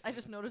 Anyways, I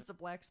just noticed a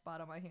black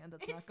spot on my hand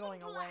that's not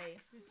going away.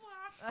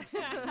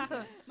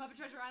 Muppet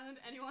Treasure Island.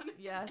 Anyone?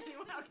 Yes.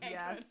 Anyone? Okay,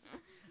 yes.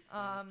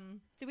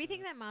 Do we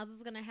think that Maz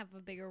is gonna have a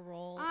bigger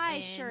role? I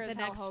in sure the as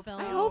hell next hope film?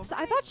 so. I hope so.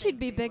 I thought she'd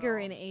be think they bigger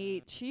will. in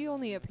 8. She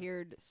only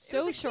appeared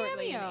so a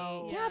shortly in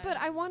cameo. 8. Yeah, but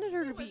I wanted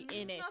her to be was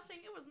in it. nothing.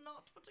 It was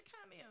not but a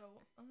cameo.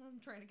 I'm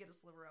trying to get a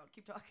sliver out.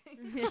 Keep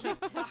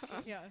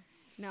talking. Yeah.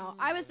 No,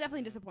 I was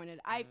definitely disappointed.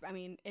 I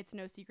mean, it's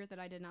no secret that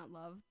I did not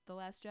love The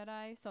Last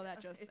Jedi, so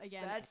that just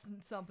again, That's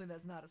something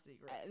that's not a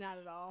secret. not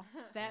at all.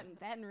 That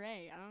and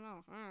Ray, I don't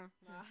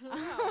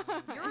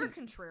know. You're a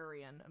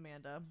contrarian,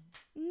 Amanda.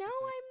 No,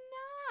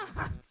 I'm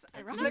not.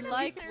 You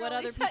like what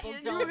other people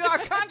You don't. are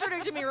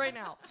contradicting me right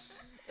now.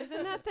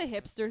 Isn't that the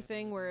hipster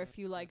thing where if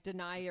you like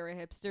deny you're a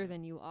hipster,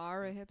 then you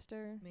are a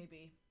hipster?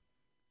 Maybe.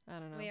 I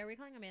don't know. Wait, are we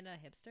calling Amanda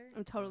a hipster?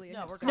 I'm totally a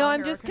No, we're hipster. No, calling I'm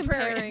her a just contrarian.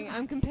 comparing.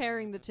 I'm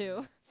comparing the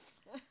two.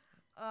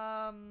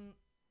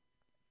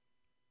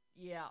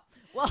 Yeah.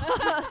 Well,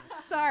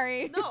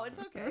 Sorry. no, it's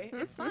okay.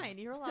 It's fine.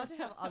 You're allowed to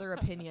have other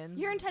opinions.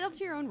 You're entitled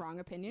to your own wrong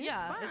opinion.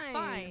 Yeah, it's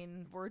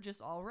fine. We're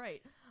just all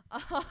right.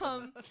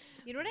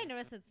 You know what I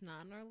noticed that's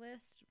not on our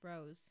list?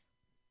 Rose.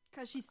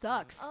 Because she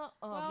sucks.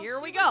 Well, here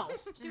she we was- go.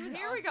 She was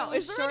Here we also go. a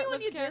Is there anyone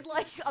short-lived you did character.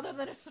 like other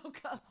than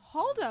Ahsoka?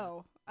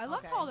 Holdo. I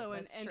loved Okay, Holdo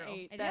in that's true.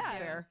 8. That's yeah.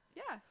 fair.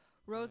 Yeah.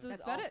 Rose was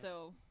That's about it.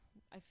 also,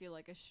 I feel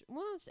like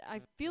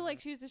I feel like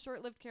she's a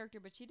short-lived character,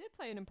 but she did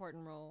play an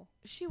important role.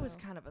 She was So.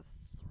 kind of a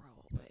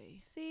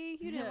throwaway. See,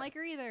 you didn't like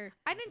her either.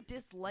 I didn't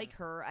dislike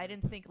her. I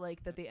didn't think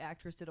like that the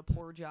actress did a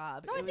poor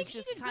job. No, I it was think she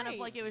just did kind great. of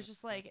like it was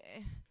just like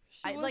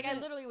She I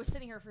wasn't- literally was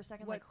sitting here for a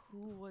second What- like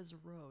who was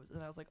Rose?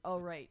 And I was like, "Oh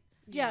right."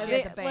 Yeah, she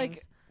they had the like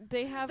bangs.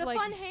 they have The like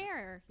fun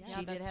hair. Yeah, she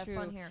did that's have true.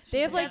 fun hair.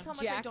 they have But like that's how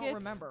much I jackets don't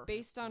remember.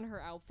 based on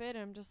her outfit,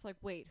 and I'm just like,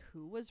 wait,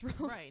 who was Rose?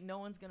 Right, no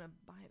one's going to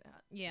buy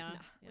that. Yeah.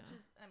 Which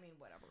is I mean,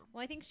 whatever.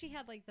 Well, I think she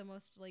had like the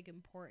most like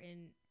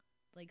important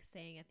like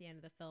saying at the end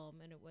of the film,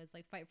 and it was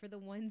like fight for the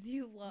ones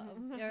you love,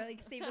 or like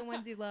save the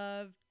ones you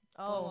love.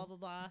 Blah blah blah.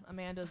 blah.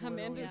 Amanda's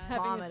Amanda's literally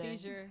having vomiting. a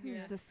seizure. He's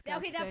Yeah. disgusting.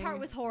 Okay, that part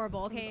was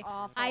horrible. It was Okay,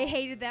 awful. I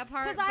hated that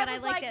part, Because but I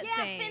was like like, that yeah,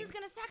 saying. Finn's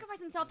gonna sacrifice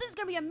himself. This is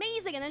gonna be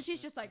amazing. And then she's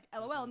just like,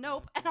 LOL,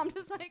 nope. And I'm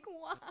just like,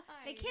 why?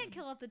 They can't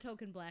kill off the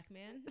token black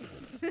man.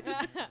 They're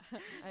not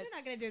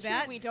gonna do It's true,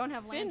 that. We don't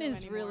have Finn Lando is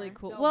anymore. really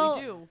cool. No, well,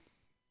 we do.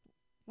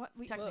 What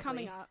we Technically.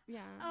 coming up?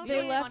 Yeah. Oh, You They know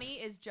what's left- funny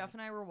is Jeff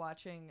and I were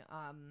watching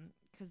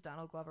because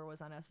Donald Glover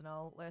was on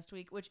SNL last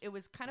week, which it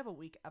was kind of a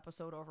weak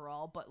episode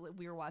overall, but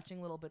we were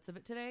watching little bits of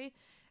it today,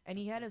 and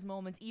he had his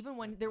moments, even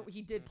when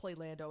he did play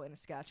Lando in a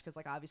sketch, because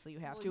like obviously you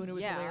have to, and it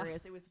was yeah.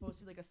 hilarious. It was supposed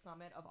to be like a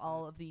summit of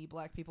all of the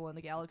black people in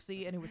the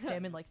galaxy, and it was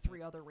him and like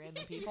 3 other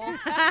random people,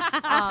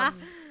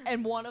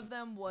 and one of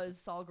them was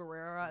Saul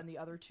Guerrero, and the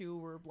other 2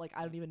 were like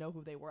I don't even know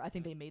who they were. I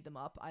think they made them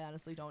up. I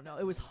honestly don't know.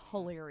 It was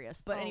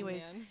hilarious, but oh,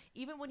 anyways. man.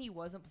 Even when he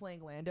wasn't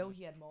playing Lando,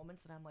 he had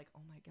moments that I'm like,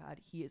 oh my god,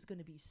 he is going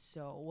to be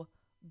so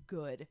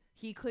good.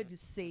 He could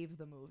save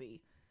the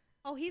movie.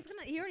 Oh, he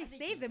already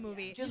saved the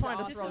movie. Just wanted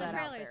to Just throw from the that out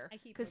trailers. there I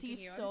keep because he's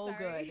poking you. I'm so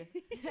sorry.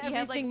 good. He had like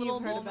Everything little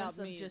you've heard moments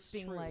about of me just is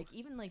being true. like,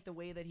 even like the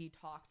way that he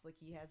talked, like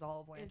he has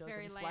all of Lando's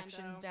very inflections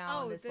Lando.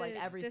 down. Oh, It's like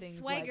everything's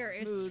the swagger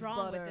like is smooth strong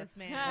butter. with this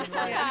man. And,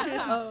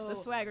 like,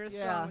 The swagger is Yeah.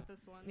 strong with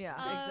this one.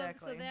 Yeah,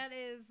 exactly. So that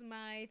is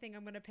my thing.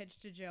 I'm gonna pitch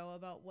to Joe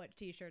about what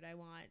T-shirt I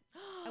want.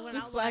 I want The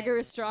outline- swagger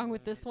is strong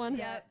with this one.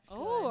 Yeah. That's good.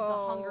 Oh.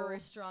 The hunger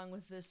is strong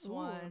with this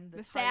one.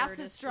 The sass tired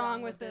is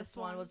strong with this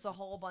one. It's a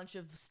whole bunch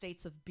of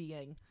states of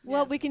being.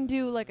 Well, we can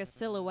do like a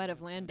silhouette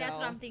of Lando. That's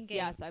what I'm thinking.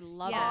 Yes, I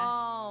love Yes. it.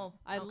 Oh,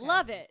 I okay.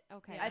 love it.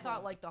 Okay. I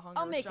thought like the hunger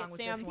I'll is make strong it, with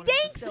Sam. this one.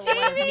 Thanks, is the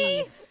silhouette of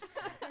me.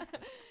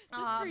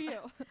 Just for you.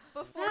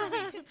 Before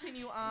we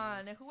continue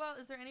on, who else?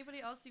 Is there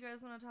anybody else you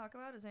guys want to talk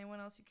about? Is anyone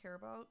else you care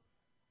about?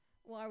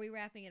 Well, are we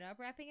wrapping it up?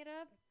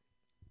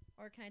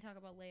 Or can I talk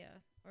about Leia?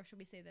 Or should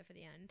we save that for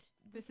the end?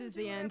 This You is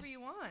can the do end. whatever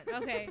you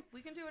want. Okay.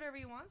 We can do whatever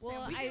you want. Well,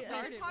 Sam. We I can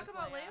started talk with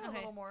about Leia. Leia a Okay.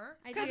 little more.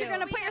 Because do. you're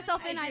gonna We put have-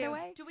 yourself in I either do.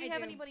 way. Do we I have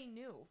do. anybody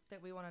new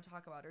that we want to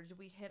talk about, or did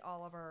we hit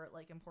all of our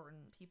like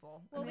important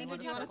people? Well, And we then could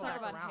Do we'll you want circle to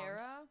talk back about around?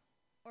 Hera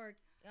Or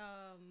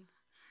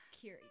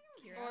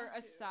Kira. or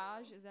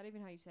Asajj? Is that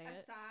even how you say it?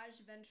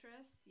 Asajj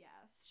Ventress, yes.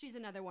 She's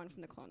another one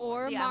from the Clone Or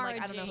Wars. Yeah, I'm Mara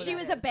like, I don't know who Jade. She that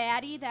was a is.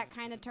 baddie that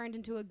kind of turned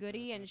into a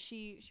goodie, and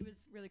she was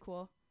really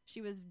cool.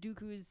 She was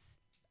Dooku's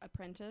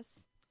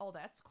apprentice. Oh,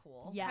 that's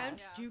cool.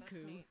 Yes.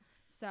 Dooku.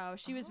 So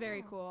she was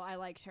very Oh. cool. I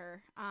liked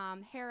her.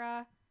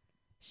 Hera,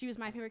 she was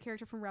my favorite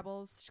character from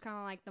Rebels. She's kind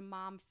of like the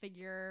mom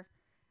figure.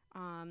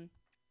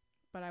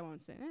 But I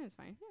won't say it's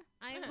fine.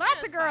 Yeah.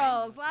 Lots of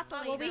girls. Lots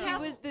of Well, ladies. She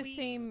was the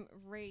same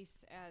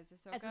race as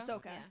Ahsoka. As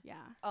Ahsoka. Yeah. Yeah.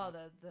 Oh,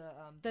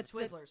 the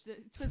Twizzlers. The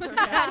Twizzlers.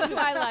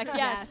 Twi'lek,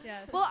 yes.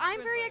 Well,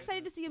 I'm very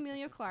excited to see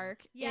Amelia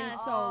Clark Yes. in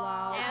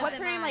Solo. As What's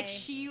her am name? Like I.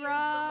 She is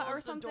Shira the or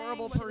most something?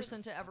 adorable What is person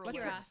it? to ever What's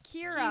live. her-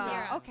 Kira.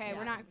 Kira. Okay, Yeah.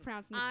 we're not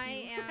pronouncing the I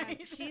Q am.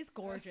 right. She's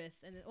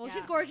gorgeous, and Yeah.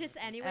 she's gorgeous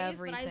anyways.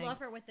 But I Everything. love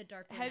her with the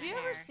dark. Have you hair.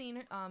 ever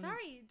seen?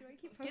 Sorry, do I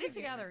keep Get poking it you?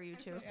 together, you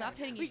two. Stop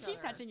hitting We each keep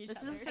other. touching each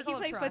This other. is a I circle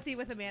keep of playing footsie trust.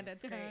 with Amanda.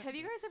 It's great. Have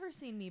you guys ever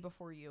seen Me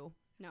Before You?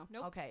 No.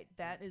 Nope. Okay,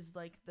 that is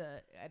like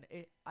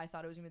I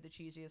thought it was gonna be the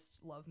cheesiest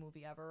love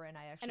movie ever, and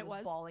I actually it was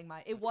was? bawling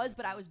my. It was,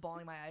 but I was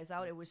bawling my eyes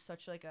out. It was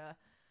such like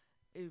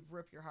it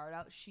rip your heart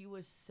out. She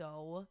was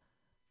so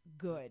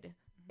good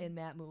in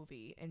that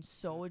movie and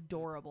so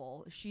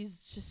adorable. She's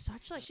just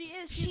such like She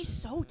is. she's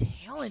so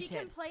talented. She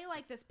can play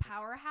like this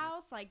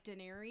powerhouse, like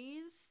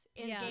Daenerys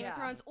in Yeah. Game Yeah. of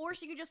Thrones, or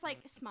she can just like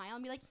smile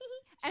and be like, hee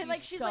hee, and She's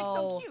like she's like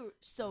so cute.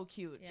 so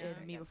cute Yeah.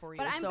 in Me Before You.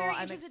 But I'm so very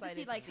I'm interested to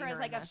see excited like her as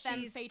like in a this. femme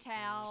She's-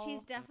 fatale.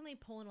 She's definitely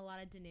pulling a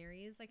lot of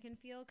Daenerys. I can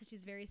feel because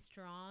she's very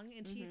strong,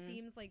 and she Mhm.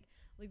 seems like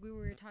we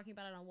were talking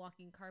about it on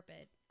Walking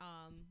Carpet,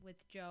 with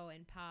Joe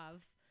and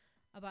Pav,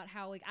 about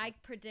how like I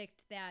predict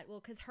that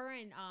because her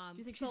and Do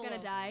you think Solo, she's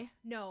gonna die?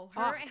 No,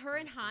 Ah. her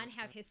and Han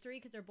have history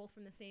because they're both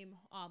from the same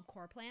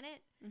core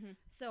planet. Mhm.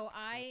 So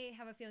I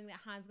have a feeling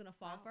that Han's gonna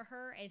fall for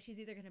her, and she's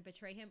either gonna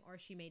betray him or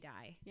she may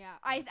die. Yeah,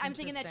 I'm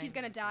thinking that she's Interesting.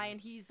 gonna die, and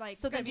he's like.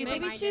 So then gonna do you be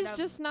think- Maybe reminded she's of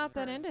just not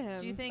that her. into him.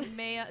 Do you think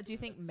Maya? Do you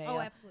think Maya? Oh,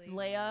 absolutely.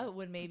 Leia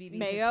would maybe be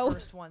Mayo? his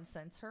first one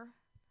since her.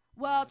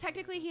 Well,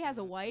 technically, he has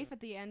a wife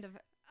at the end of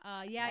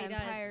Yeah, he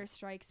Empire does.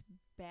 Strikes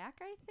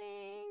Back, I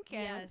think.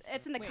 And Yes.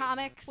 it's in the Wait,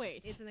 comics.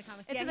 wait. It's in the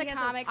comics. It's Yeah, in the he has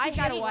comics. I He's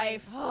got a hate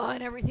wife. Oh,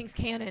 and everything's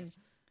canon.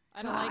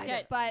 I don't like God.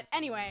 it. But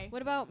anyway,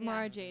 What about Yeah.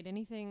 Mara Jade?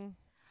 Anything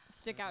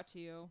stick out to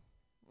you?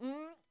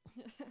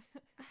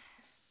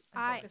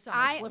 I'm focused on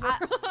my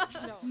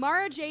sliver. No.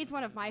 Mara Jade's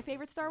one of my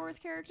favorite Star Wars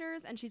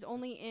characters, and she's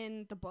only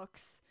in the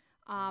books.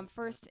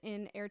 First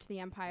in Heir to the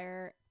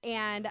Empire,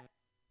 and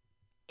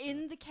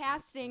in the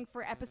casting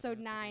for Episode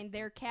 9,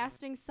 they're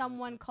casting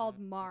someone called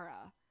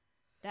Mara.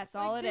 That's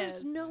all it There's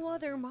is. no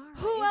other Mara.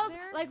 Who is else?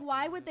 there? Like,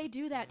 why would they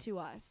do that to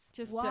us?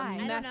 Just to why? I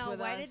don't mess know. with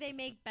Why us. did they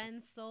make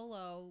Ben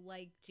Solo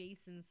like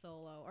Jason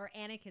Solo or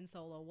Anakin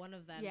Solo? One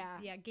of them. Yeah.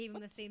 Yeah. Gave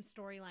him the same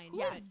storyline.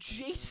 Who's Yes.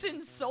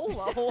 Jason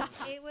Solo?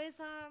 It was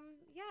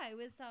it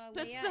was That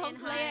Leia sounds and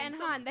Han. like Leia and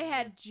Han. They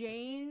had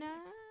Jaina,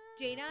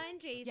 Jaina and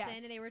Jason, Yes.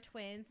 and they were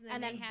twins, and then,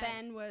 and they then had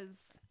Ben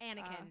was.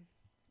 Anakin.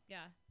 Yeah.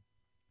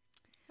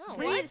 Oh,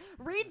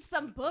 Read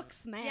some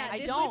books, man. Yeah, I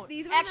this don't. Was,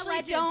 these were the Actually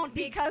legends. don't,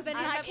 The because it's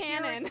expanded- not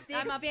canon. The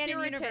I'm a expanded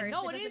Puritan. universe.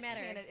 No, it it is doesn't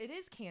matter. canon. It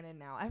is canon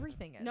now.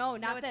 Everything is. No, No,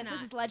 not it's this. This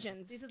not. is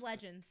Legends. This is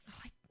Legends.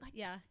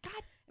 Yeah.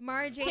 God.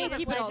 Mara Jade Can't was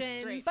keep it all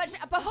Legends. straight. But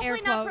hopefully Air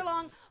not for quotes.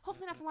 long.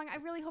 Hopefully not for long. I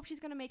really hope she's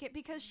gonna make it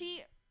because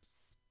she.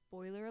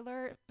 Spoiler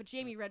alert! But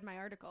Jamie read my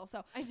article,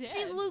 so I did.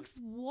 she's Luke's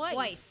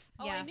wife.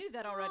 Oh, yeah. I knew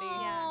that already.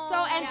 Yeah. So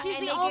and Yeah, she's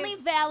and the they only gave-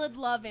 valid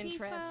love He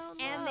interest. found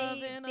And love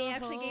they in they a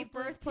actually gave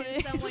hopeless birth place.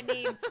 to someone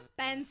named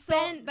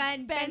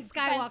Ben Ben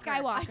Skywalker.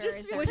 Skywalker. I just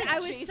is feel their Which like I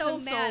name. was Jason so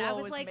mad. I Solo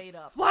was was like, made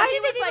up. Why He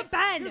did was they name like- it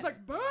Ben? He was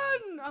like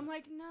Ben. I'm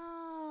like,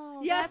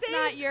 no, Yes, that's they-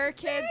 not your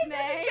kid's That's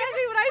name.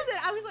 exactly what I said.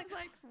 I was like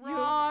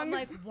Wrong. I'm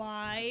like,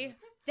 why?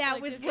 That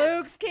Like was this-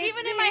 Luke's kid's Even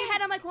in name. my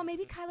head, I'm like, well,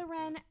 maybe Kylo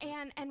Ren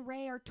and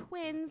Rey are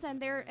twins,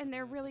 and they're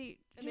really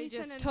And they Jason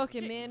just and took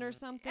him Ja- in or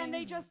something. and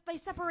they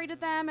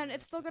separated them, and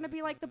it's still gonna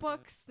be like the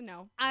books.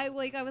 No, I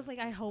was like,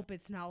 I hope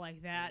it's not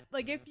like that.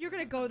 Like, if you're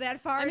gonna go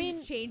that far I and mean,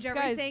 just change guys,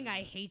 everything,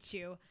 I hate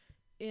you.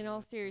 in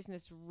all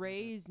seriousness,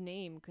 Ray's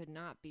name could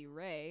not be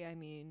Ray. I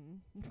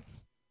mean,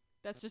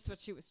 that's just what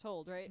she was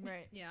told, right?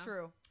 Right. Yeah.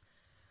 True.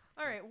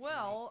 All right.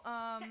 Well,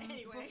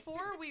 Anyway.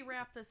 before we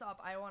wrap this up,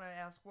 I want to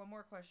ask one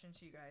more question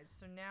to you guys.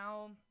 So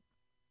now,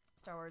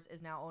 Star Wars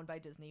is now owned by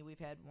Disney. We've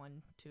had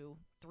 1, 2,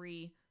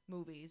 3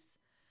 movies.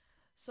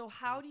 So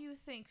how do you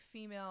think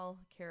female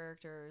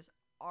characters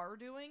are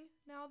doing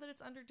now that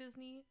it's under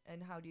Disney,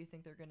 and how do you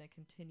think they're going to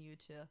continue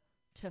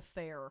to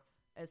fare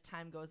as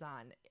time goes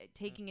on,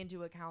 taking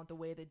into account the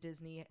way that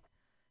Disney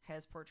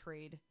has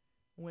portrayed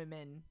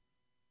women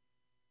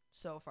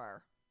so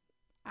far?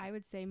 I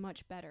would say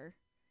much better,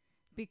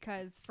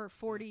 because for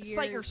 40 years,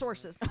 Cite your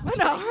sources. no,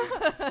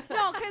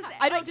 because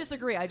I don't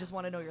disagree. I just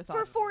want to know your for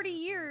thoughts. 40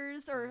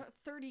 years or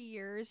 30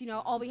 years,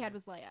 all we had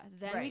was Leia.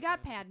 Then we Right.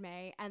 got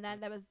Padme, and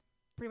then that was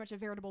pretty much a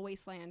veritable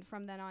wasteland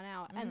from then on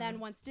out. And then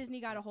once Disney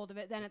got a hold of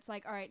it, then it's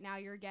like, all right, now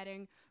you're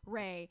getting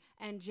Rey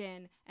and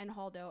Jin and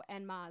Holdo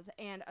and Maz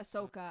and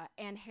Ahsoka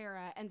and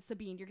Hera and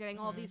Sabine. You're getting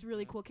all these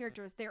really cool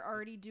characters. They're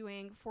already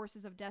doing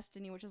Forces of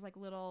Destiny, which is like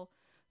little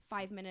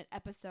 5-minute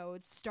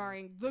episodes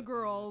starring the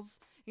girls,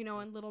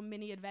 and little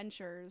mini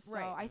adventures. So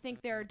Right. I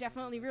think they're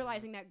definitely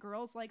realizing that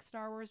girls like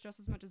Star Wars just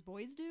as much as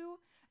boys do,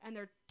 and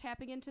they're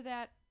tapping into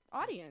that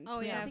audience. Oh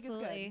which yeah, I think is good.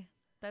 absolutely.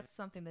 That's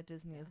something that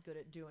Disney is good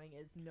at doing,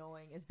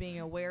 is being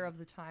aware of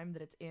the time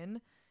that it's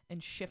in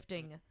and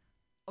shifting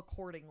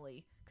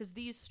accordingly. Because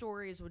these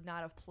stories would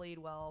not have played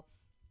well,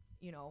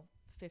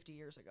 50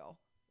 years ago,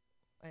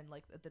 and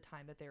like at the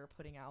time that they were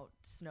putting out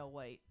Snow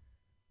White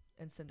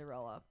and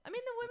Cinderella. I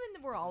mean, the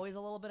women were always a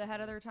little bit ahead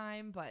of their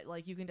time, but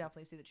like you can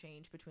definitely see the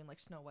change between like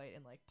Snow White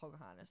and like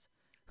Pocahontas,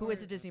 who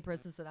is a Disney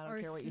princess, and I don't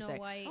Or care what you Snow say.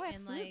 White Oh,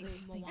 and like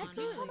absolutely. Moana.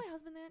 Can you tell my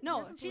husband that? He No,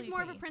 doesn't she's believe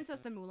more of me. a princess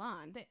than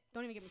Mulan.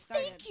 Don't even get me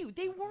started. Thank you.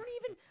 They weren't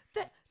even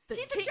the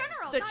He's a king,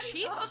 general, The not chief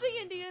even- of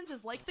the Indians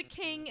is like the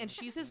king, and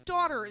she's his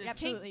daughter. The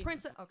Absolutely. king,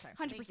 princess. Okay,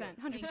 100%.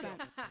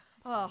 100%.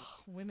 Oh,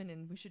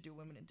 we should do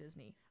women in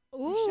Disney.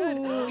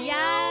 Ooh,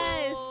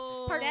 yes.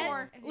 Part That-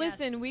 4. yes.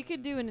 Listen, we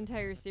could do an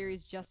entire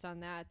series just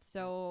on that.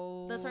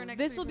 So That's our next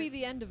This will three- be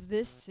the end of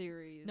this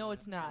series. No,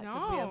 it's not,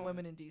 because we have No.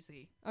 women in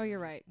DC. Oh, you're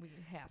right. We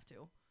have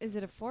to. Is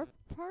it a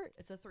 4-part?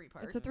 It's a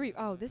 3-part. It's a 3.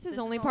 Oh, this is This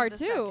only is part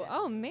only 2. the second.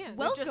 Oh man.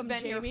 Well- We've just Welcome,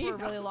 been Jamie. here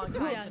for a really long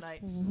time Yes. tonight.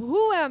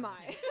 Who am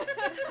I?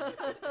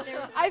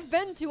 I've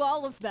been to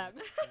all of them.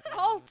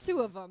 All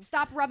 2 of them.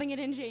 Stop rubbing it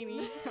in,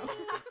 Jamie.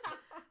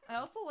 I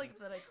also like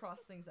that I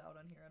cross things out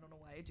on here. I don't know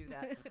why I do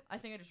that. I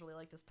think I just really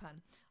like this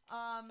pen.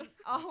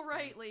 All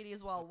right,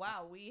 ladies. Well,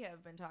 wow, we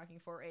have been talking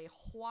for a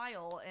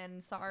while,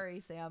 and sorry,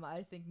 Sam,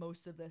 I think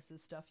most of this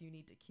is stuff you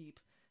need to keep.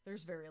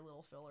 There's very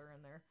little filler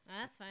in there.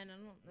 That's fine.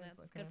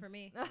 That's okay. good for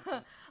me.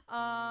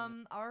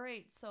 All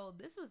right, so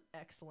this was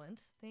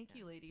excellent. Thank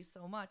you, ladies,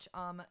 so much.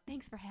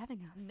 Thanks for having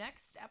us.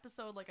 Next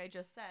episode, like I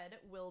just said,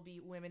 will be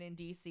Women in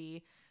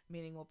DC,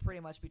 meaning we'll pretty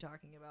much be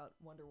talking about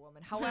Wonder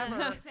Woman.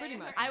 However, Pretty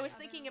much. I was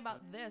thinking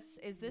about this.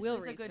 We'll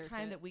is a good research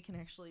time it. that we can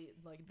actually,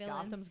 like, Villains.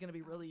 Gotham's going to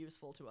be really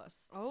useful to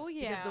us. Oh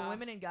yeah. Because the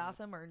women in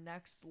Gotham are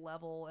next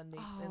level, and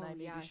and I Oh,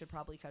 maybe should yes.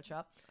 probably catch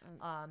up.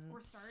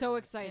 So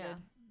excited. Yeah.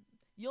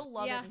 You'll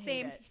love Yeah, it and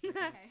same. hate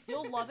it.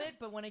 You'll love it,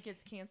 but when it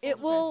gets canceled, It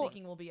which will- I'm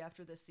thinking will be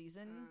after this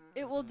season,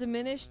 It will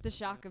diminish the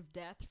shock of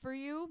death for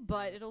you,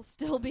 but it'll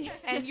still be.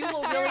 and you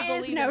will really There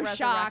believe is in no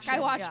shock. I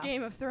resurrection. watched Yeah.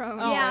 Game of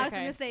Thrones. Oh, yeah, I was okay.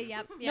 gonna say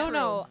yep. No, yep.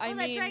 no. What I was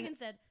that mean, dragon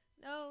said?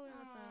 No, it's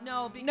not.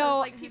 No, because No.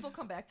 like people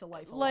come back to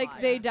life. like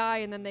alive. they die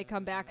and then they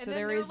come back, And so then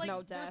there they're, is like,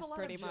 no there's death, a lot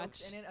pretty of much.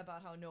 jokes in it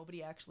about how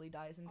nobody actually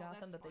dies in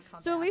Gotham, that they come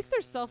So at back. least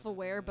they're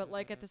self-aware, but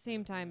like at the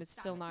same time, it's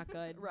still not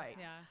good. Right.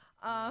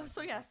 Yeah.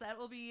 So yes, that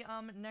will be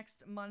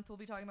next month. We'll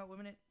be talking about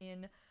women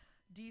in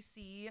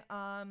DC.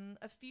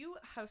 A few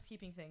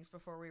housekeeping things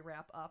before we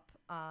wrap up.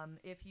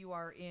 If you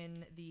are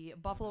in the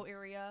Buffalo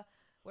area,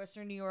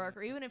 Western New York,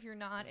 or even if you're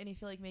not and you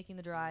feel like making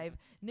the drive,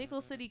 Nickel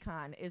City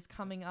Con is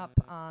coming up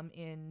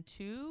in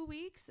 2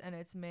 weeks, and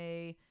it's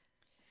May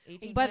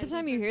 18th. By the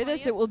time you hear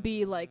this, it will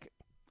be like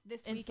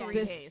This in weekend. 3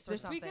 this, days or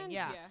this something. weekend.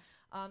 Yeah.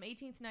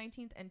 18th,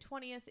 19th, and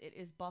 20th. It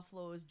is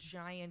Buffalo's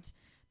giant,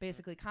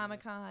 basically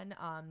Comic-Con.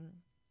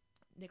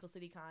 Nickel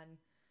City Con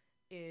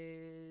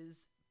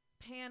is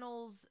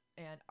panels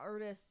and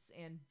artists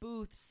and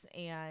booths,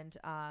 and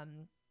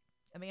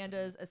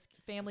Amanda's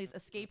family's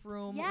escape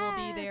room will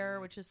be Yes. there,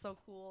 which is so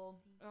cool.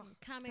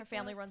 Comic Her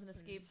family books runs an and-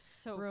 escape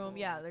So room. cool.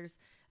 Yeah, there's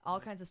all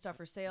kinds of stuff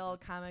for sale,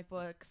 comic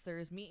books,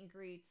 there's meet and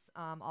greets,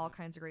 all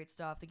kinds of great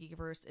stuff. The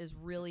Geekiverse is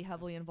really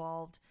heavily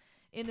involved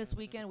in this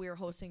weekend. We are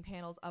hosting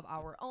panels of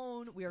our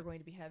own. We are going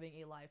to be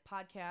having a live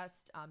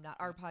podcast, not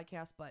our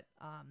podcast, but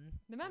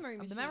The memory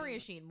machine. the Memory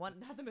Machine,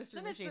 not the Mystery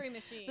The Machine. mystery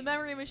machine. The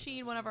Memory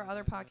Machine, one of our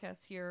other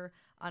podcasts here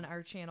on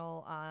our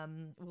channel.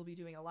 We'll be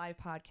doing a live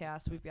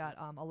podcast. We've got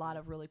a lot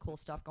of really cool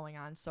stuff going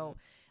on. So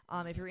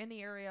if you're in the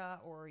area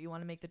or you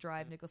want to make the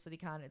drive, Nickel City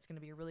Con, it's going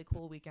to be a really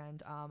cool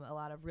weekend. A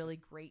lot of really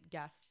great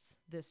guests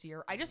this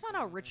year. I just found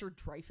out Richard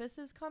Dreyfuss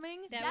is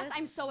coming. That Yes, was-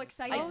 I'm so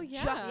excited. Oh, I yeah.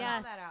 just found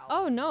Yes. that out.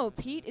 Oh no,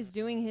 Pete is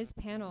doing his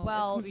panel. It's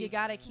Well, gonna be you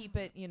got to keep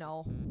it, in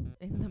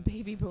the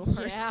baby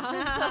boomers.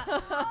 Yeah.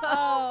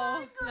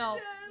 oh, no.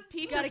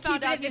 Pete Gotta just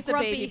found keep out it he's a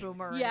baby grumpy.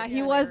 boomer. and Yeah, it's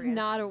he was hilarious.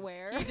 not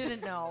aware. He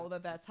didn't know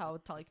that that's how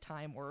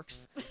time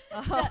works.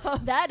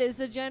 That is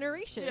a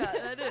generation. Yeah,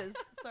 that is.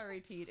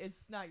 Sorry, Pete.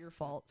 It's not your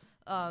fault.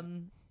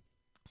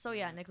 So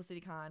yeah, Nickel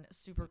City Con,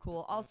 super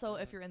cool. Also,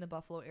 if you're in the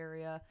Buffalo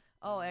area,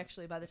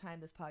 actually, by the time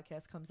this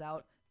podcast comes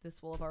out,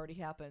 this will have already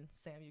happened.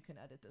 Sam, you can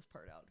edit this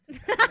part out. 'Cause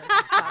I'm gonna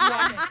just stop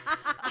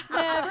talking.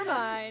 Never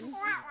mind.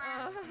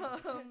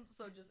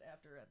 So just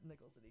after at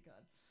Nickel City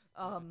Con.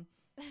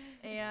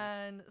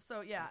 And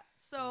so yeah,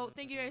 so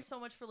thank you guys so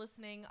much for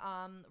listening.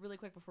 Really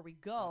quick before we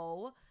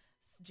go,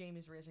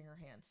 Jamie's raising her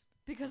hand.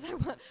 Because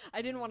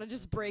I didn't want to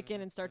just break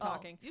in and start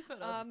talking. You could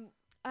have.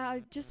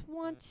 I just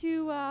want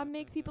to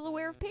make people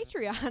aware of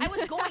Patreon. I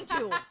was going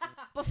to.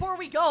 Before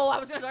we go, I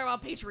was going to talk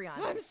about Patreon.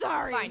 I'm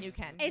sorry. Fine, you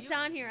can. It's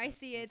on here. I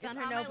see it. It's on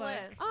her my notebook.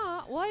 list.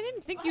 Well, I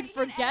didn't think you'd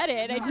forget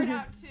it. I just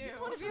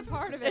want to be a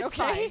part of it. It's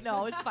okay? fine.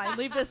 No, it's fine.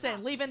 Leave this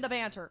in. Leave in the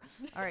banter.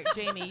 All right,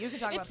 Jamie, you can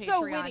talk about It's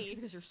so Patreon witty.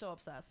 because you're so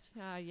obsessed.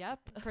 Yep,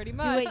 pretty Do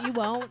much. it. You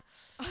won't.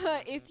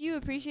 If you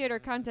appreciate our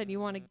content, you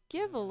want to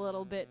give a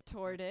little bit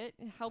toward it,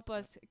 help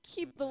us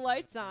keep the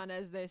lights on,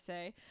 as they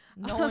say.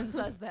 No one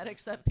says that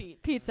except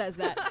Pete. Pete says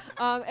that.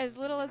 As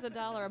little as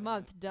 $1 a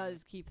month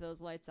does keep those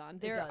lights on.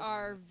 There does.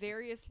 are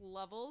various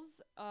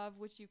levels of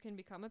which you can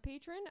become a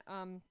patron.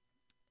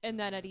 And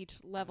then at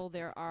each level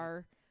there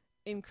are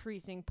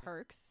increasing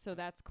perks, so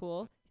that's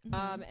cool.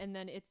 And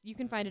then you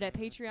can find it at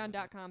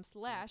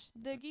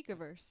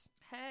patreon.com/thegeekiverse.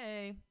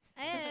 Hey.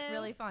 Hey.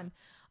 Really fun.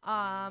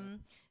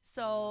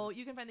 So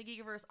you can find the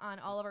Geekiverse on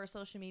all of our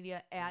social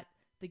media at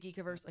the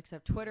Geekiverse,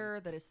 except Twitter,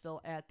 that is still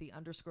at the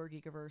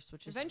 _Geekiverse,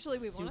 which is Eventually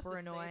we won't have super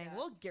to say annoying. that.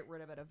 We'll get rid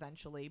of it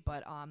eventually,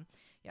 but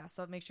yeah.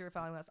 So make sure you're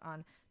following us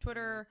on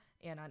Twitter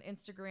and on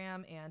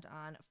Instagram and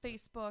on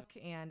Facebook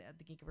and at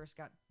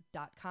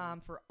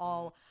thegeekiverse.com for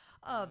all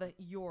of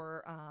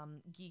your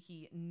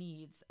geeky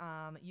needs.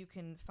 You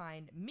can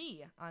find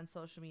me on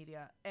social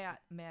media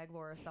at Maggie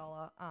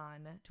Lauricella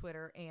on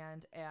Twitter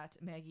and at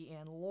Maggie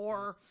Ann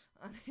Lore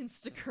on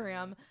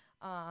Instagram.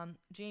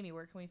 Jamie,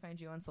 where can we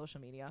find you on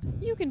social media?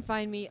 You can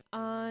find me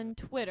on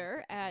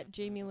Twitter at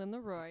Jamie Lynn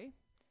LeRoy.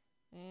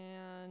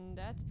 And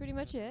that's pretty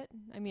much it.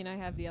 I mean, I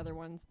have the other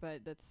ones,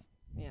 but that's,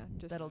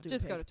 That'll do,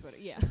 just go pig. to Twitter.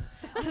 Yeah.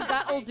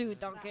 That'll do,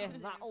 donkey.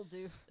 That'll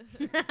do.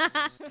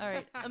 All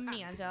right,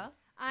 Amanda.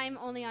 I'm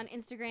only on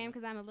Instagram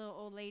because I'm a little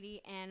old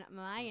lady, and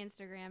my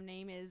Instagram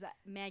name is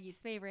Maggie's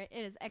favorite.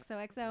 It is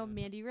XOXO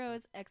Mandy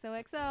Rose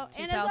XOXO.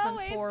 And as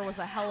 2004 always, was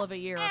a hell of a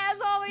year.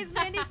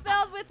 Mandy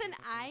spelled with an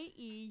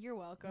IE. You're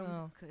welcome.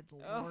 Oh, good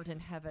Lord in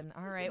heaven.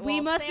 All right. We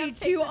well, must Sam be takes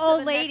two it to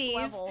old the next ladies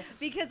level.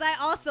 because I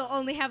also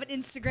only have an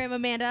Instagram,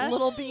 Amanda.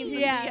 Little beans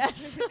and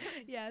BS.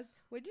 Yes.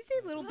 Would you say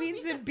little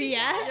beans and BS?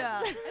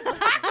 Yeah.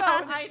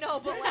 I know,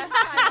 but last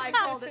time I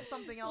called it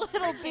something else.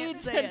 Little I can't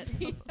beans say and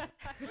it.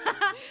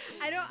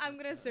 I'm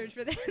gonna search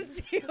for that and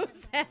see who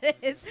that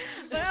is.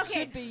 But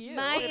okay, should be you.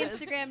 my It is.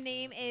 Instagram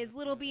name is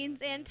Little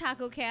Beans and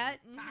Taco Cat.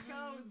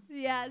 Tacos.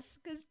 Yes,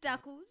 because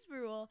tacos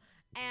rule.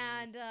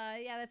 And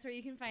yeah, that's where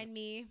you can find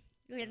me.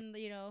 And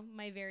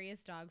my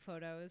various dog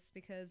photos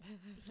because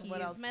he What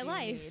is else my do you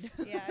life.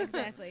 need? Yeah,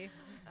 exactly.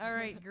 All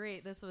right,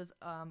 great. This was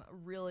I'm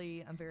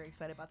very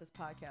excited about this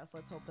podcast.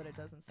 Let's hope that it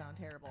doesn't sound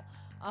terrible.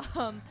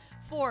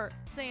 For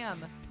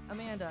Sam,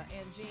 Amanda,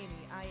 and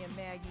Jamie, I am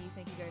Maggie.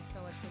 Thank you guys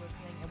so much for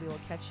listening, and we will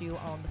catch you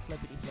on the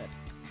flippity flip.